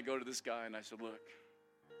finally I go to this guy and I said, "Look,"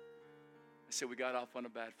 I said, "we got off on a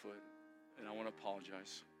bad foot and I want to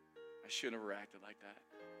apologize. I shouldn't have reacted like that."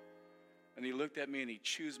 And he looked at me and he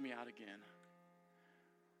chews me out again.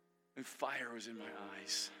 And fire was in my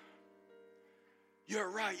eyes. "You're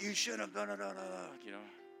right, you shouldn't have done it, you know.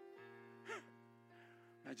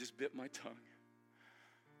 I just bit my tongue.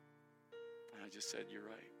 And I just said, "You're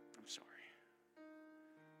right, I'm sorry."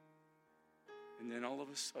 And then all of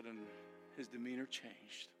a sudden, his demeanor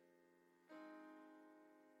changed.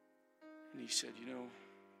 And he said, "You know,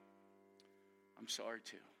 I'm sorry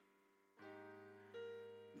too."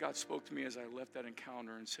 God spoke to me as I left that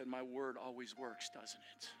encounter and said, "My word always works, doesn't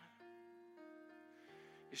it?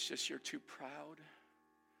 It's just you're too proud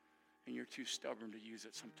and you're too stubborn to use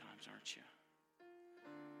it sometimes, aren't you?"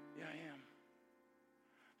 Yeah, I am.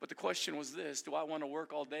 But the question was this: do I want to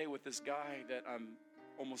work all day with this guy that I'm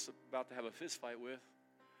almost about to have a fist fight with?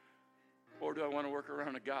 Or do I want to work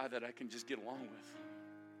around a guy that I can just get along with?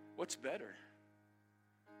 What's better?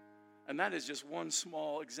 And that is just one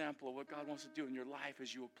small example of what God wants to do in your life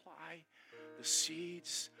as you apply the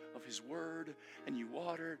seeds of his word and you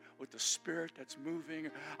water it with the Spirit that's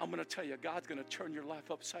moving. I'm going to tell you, God's going to turn your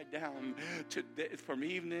life upside down from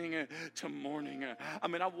evening to morning. I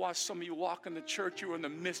mean, I've watched some of you walk in the church. You were in the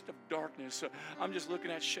midst of darkness. I'm just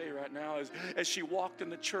looking at Shay right now as she walked in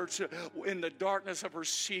the church in the darkness of her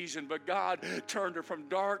season. But God turned her from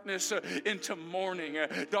darkness into morning,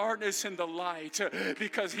 darkness into light,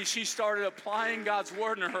 because she started applying God's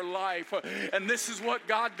word in her life. And this is what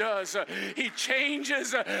God does. He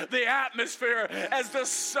changes the atmosphere as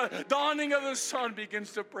the dawning of the sun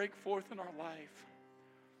begins to break forth in our life.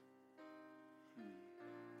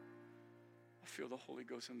 I feel the Holy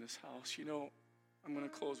Ghost in this house. You know, I'm going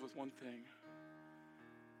to close with one thing.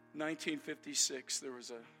 1956, the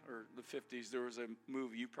 50s, there was a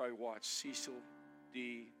movie you probably watched. Cecil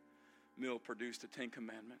D. Mill produced the Ten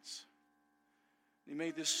Commandments. He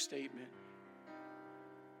made this statement.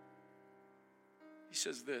 He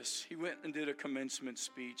says this. He went and did a commencement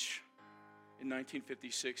speech in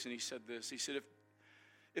 1956, and he said this. He said,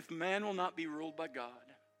 if man will not be ruled by God,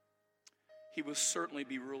 he will certainly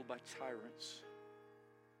be ruled by tyrants.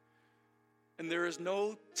 And there is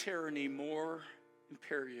no tyranny more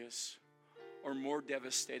imperious or more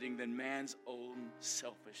devastating than man's own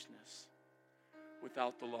selfishness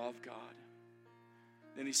without the law of God.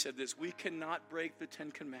 Then he said this, we cannot break the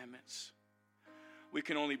Ten Commandments. We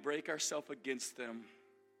can only break ourselves against them,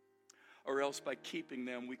 or else by keeping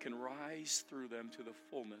them, we can rise through them to the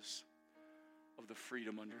fullness of the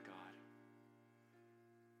freedom under God.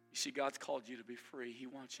 You see, God's called you to be free. He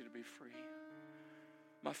wants you to be free.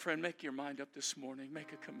 My friend, make your mind up this morning.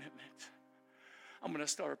 Make a commitment. I'm going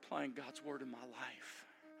to start applying God's word in my life.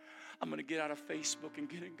 I'm going to get out of Facebook and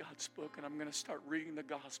get in God's book, and I'm going to start reading the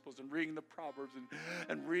Gospels and reading the Proverbs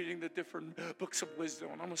and reading the different books of wisdom.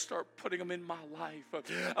 And I'm going to start putting them in my life.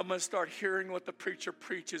 I'm going to start hearing what the preacher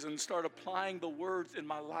preaches and start applying the words in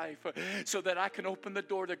my life so that I can open the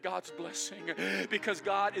door to God's blessing, because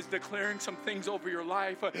God is declaring some things over your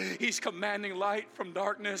life. He's commanding light from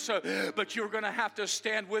darkness, but you're going to have to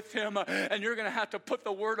stand with him, and you're going to have to put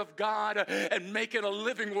the word of God and make it a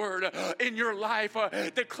living word in your life.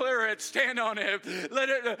 Declare it, stand on it. Let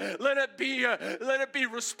it be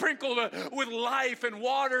sprinkled with life and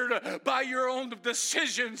watered by your own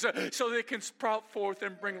decisions so they can sprout forth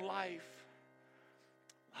and bring life.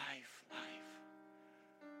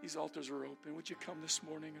 These altars are open. Would you come this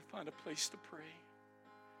morning and find a place to pray?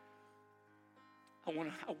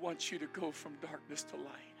 I want you to go from darkness to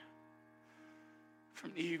light,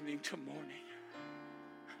 from evening to morning.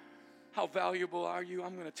 How valuable are you?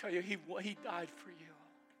 I'm going to tell you, he died for you.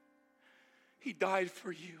 He died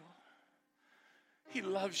for you. He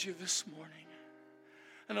loves you this morning.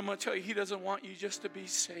 And I'm going to tell you, he doesn't want you just to be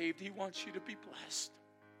saved. He wants you to be blessed.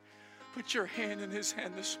 Put your hand in his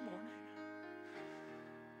hand this morning.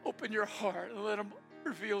 Open your heart and let him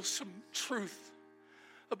reveal some truth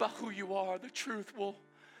about who you are. The truth will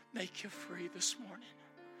make you free this morning.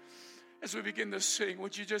 As we begin to sing,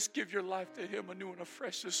 would you just give your life to him anew and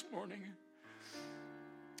afresh this morning?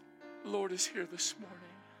 The Lord is here this morning.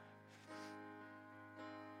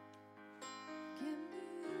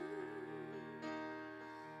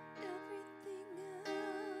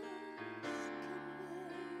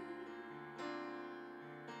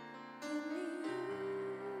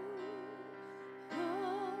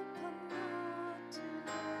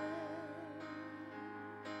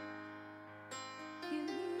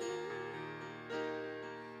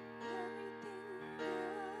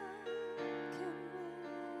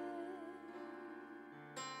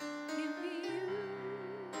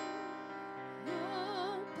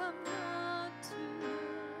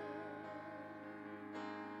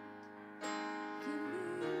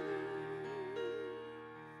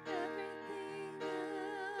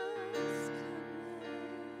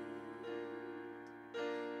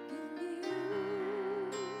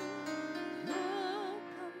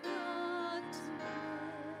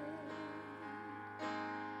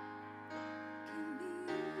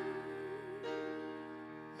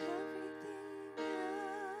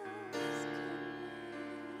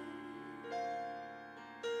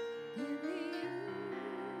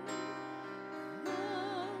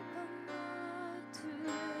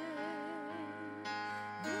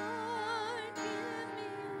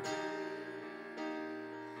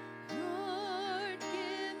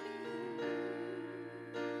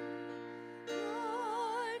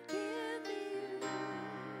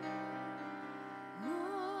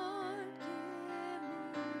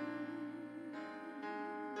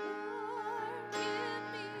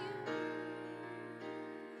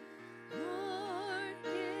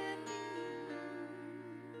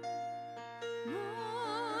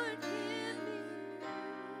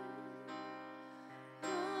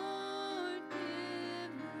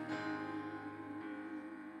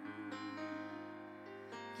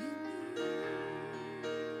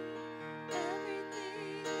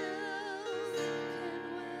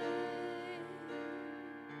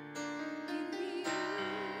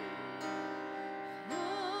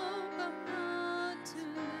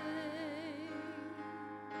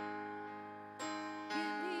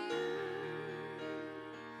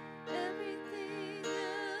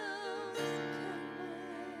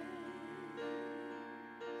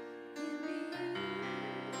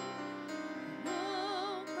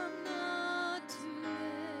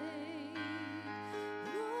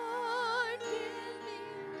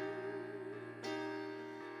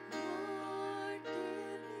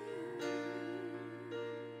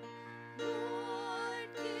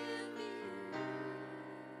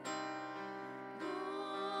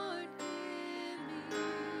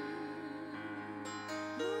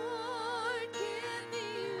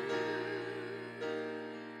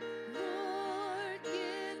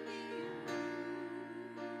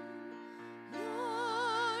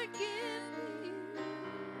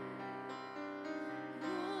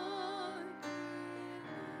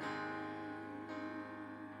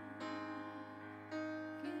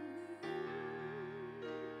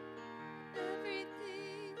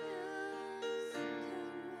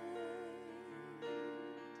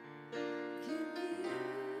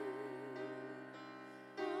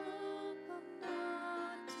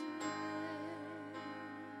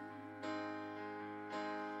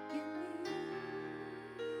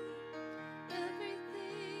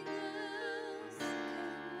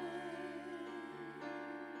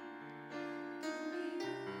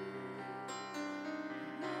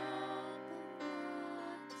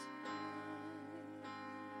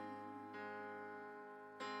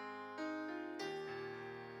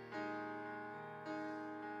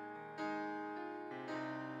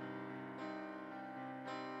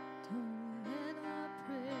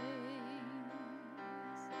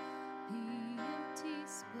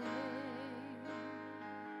 Spirit.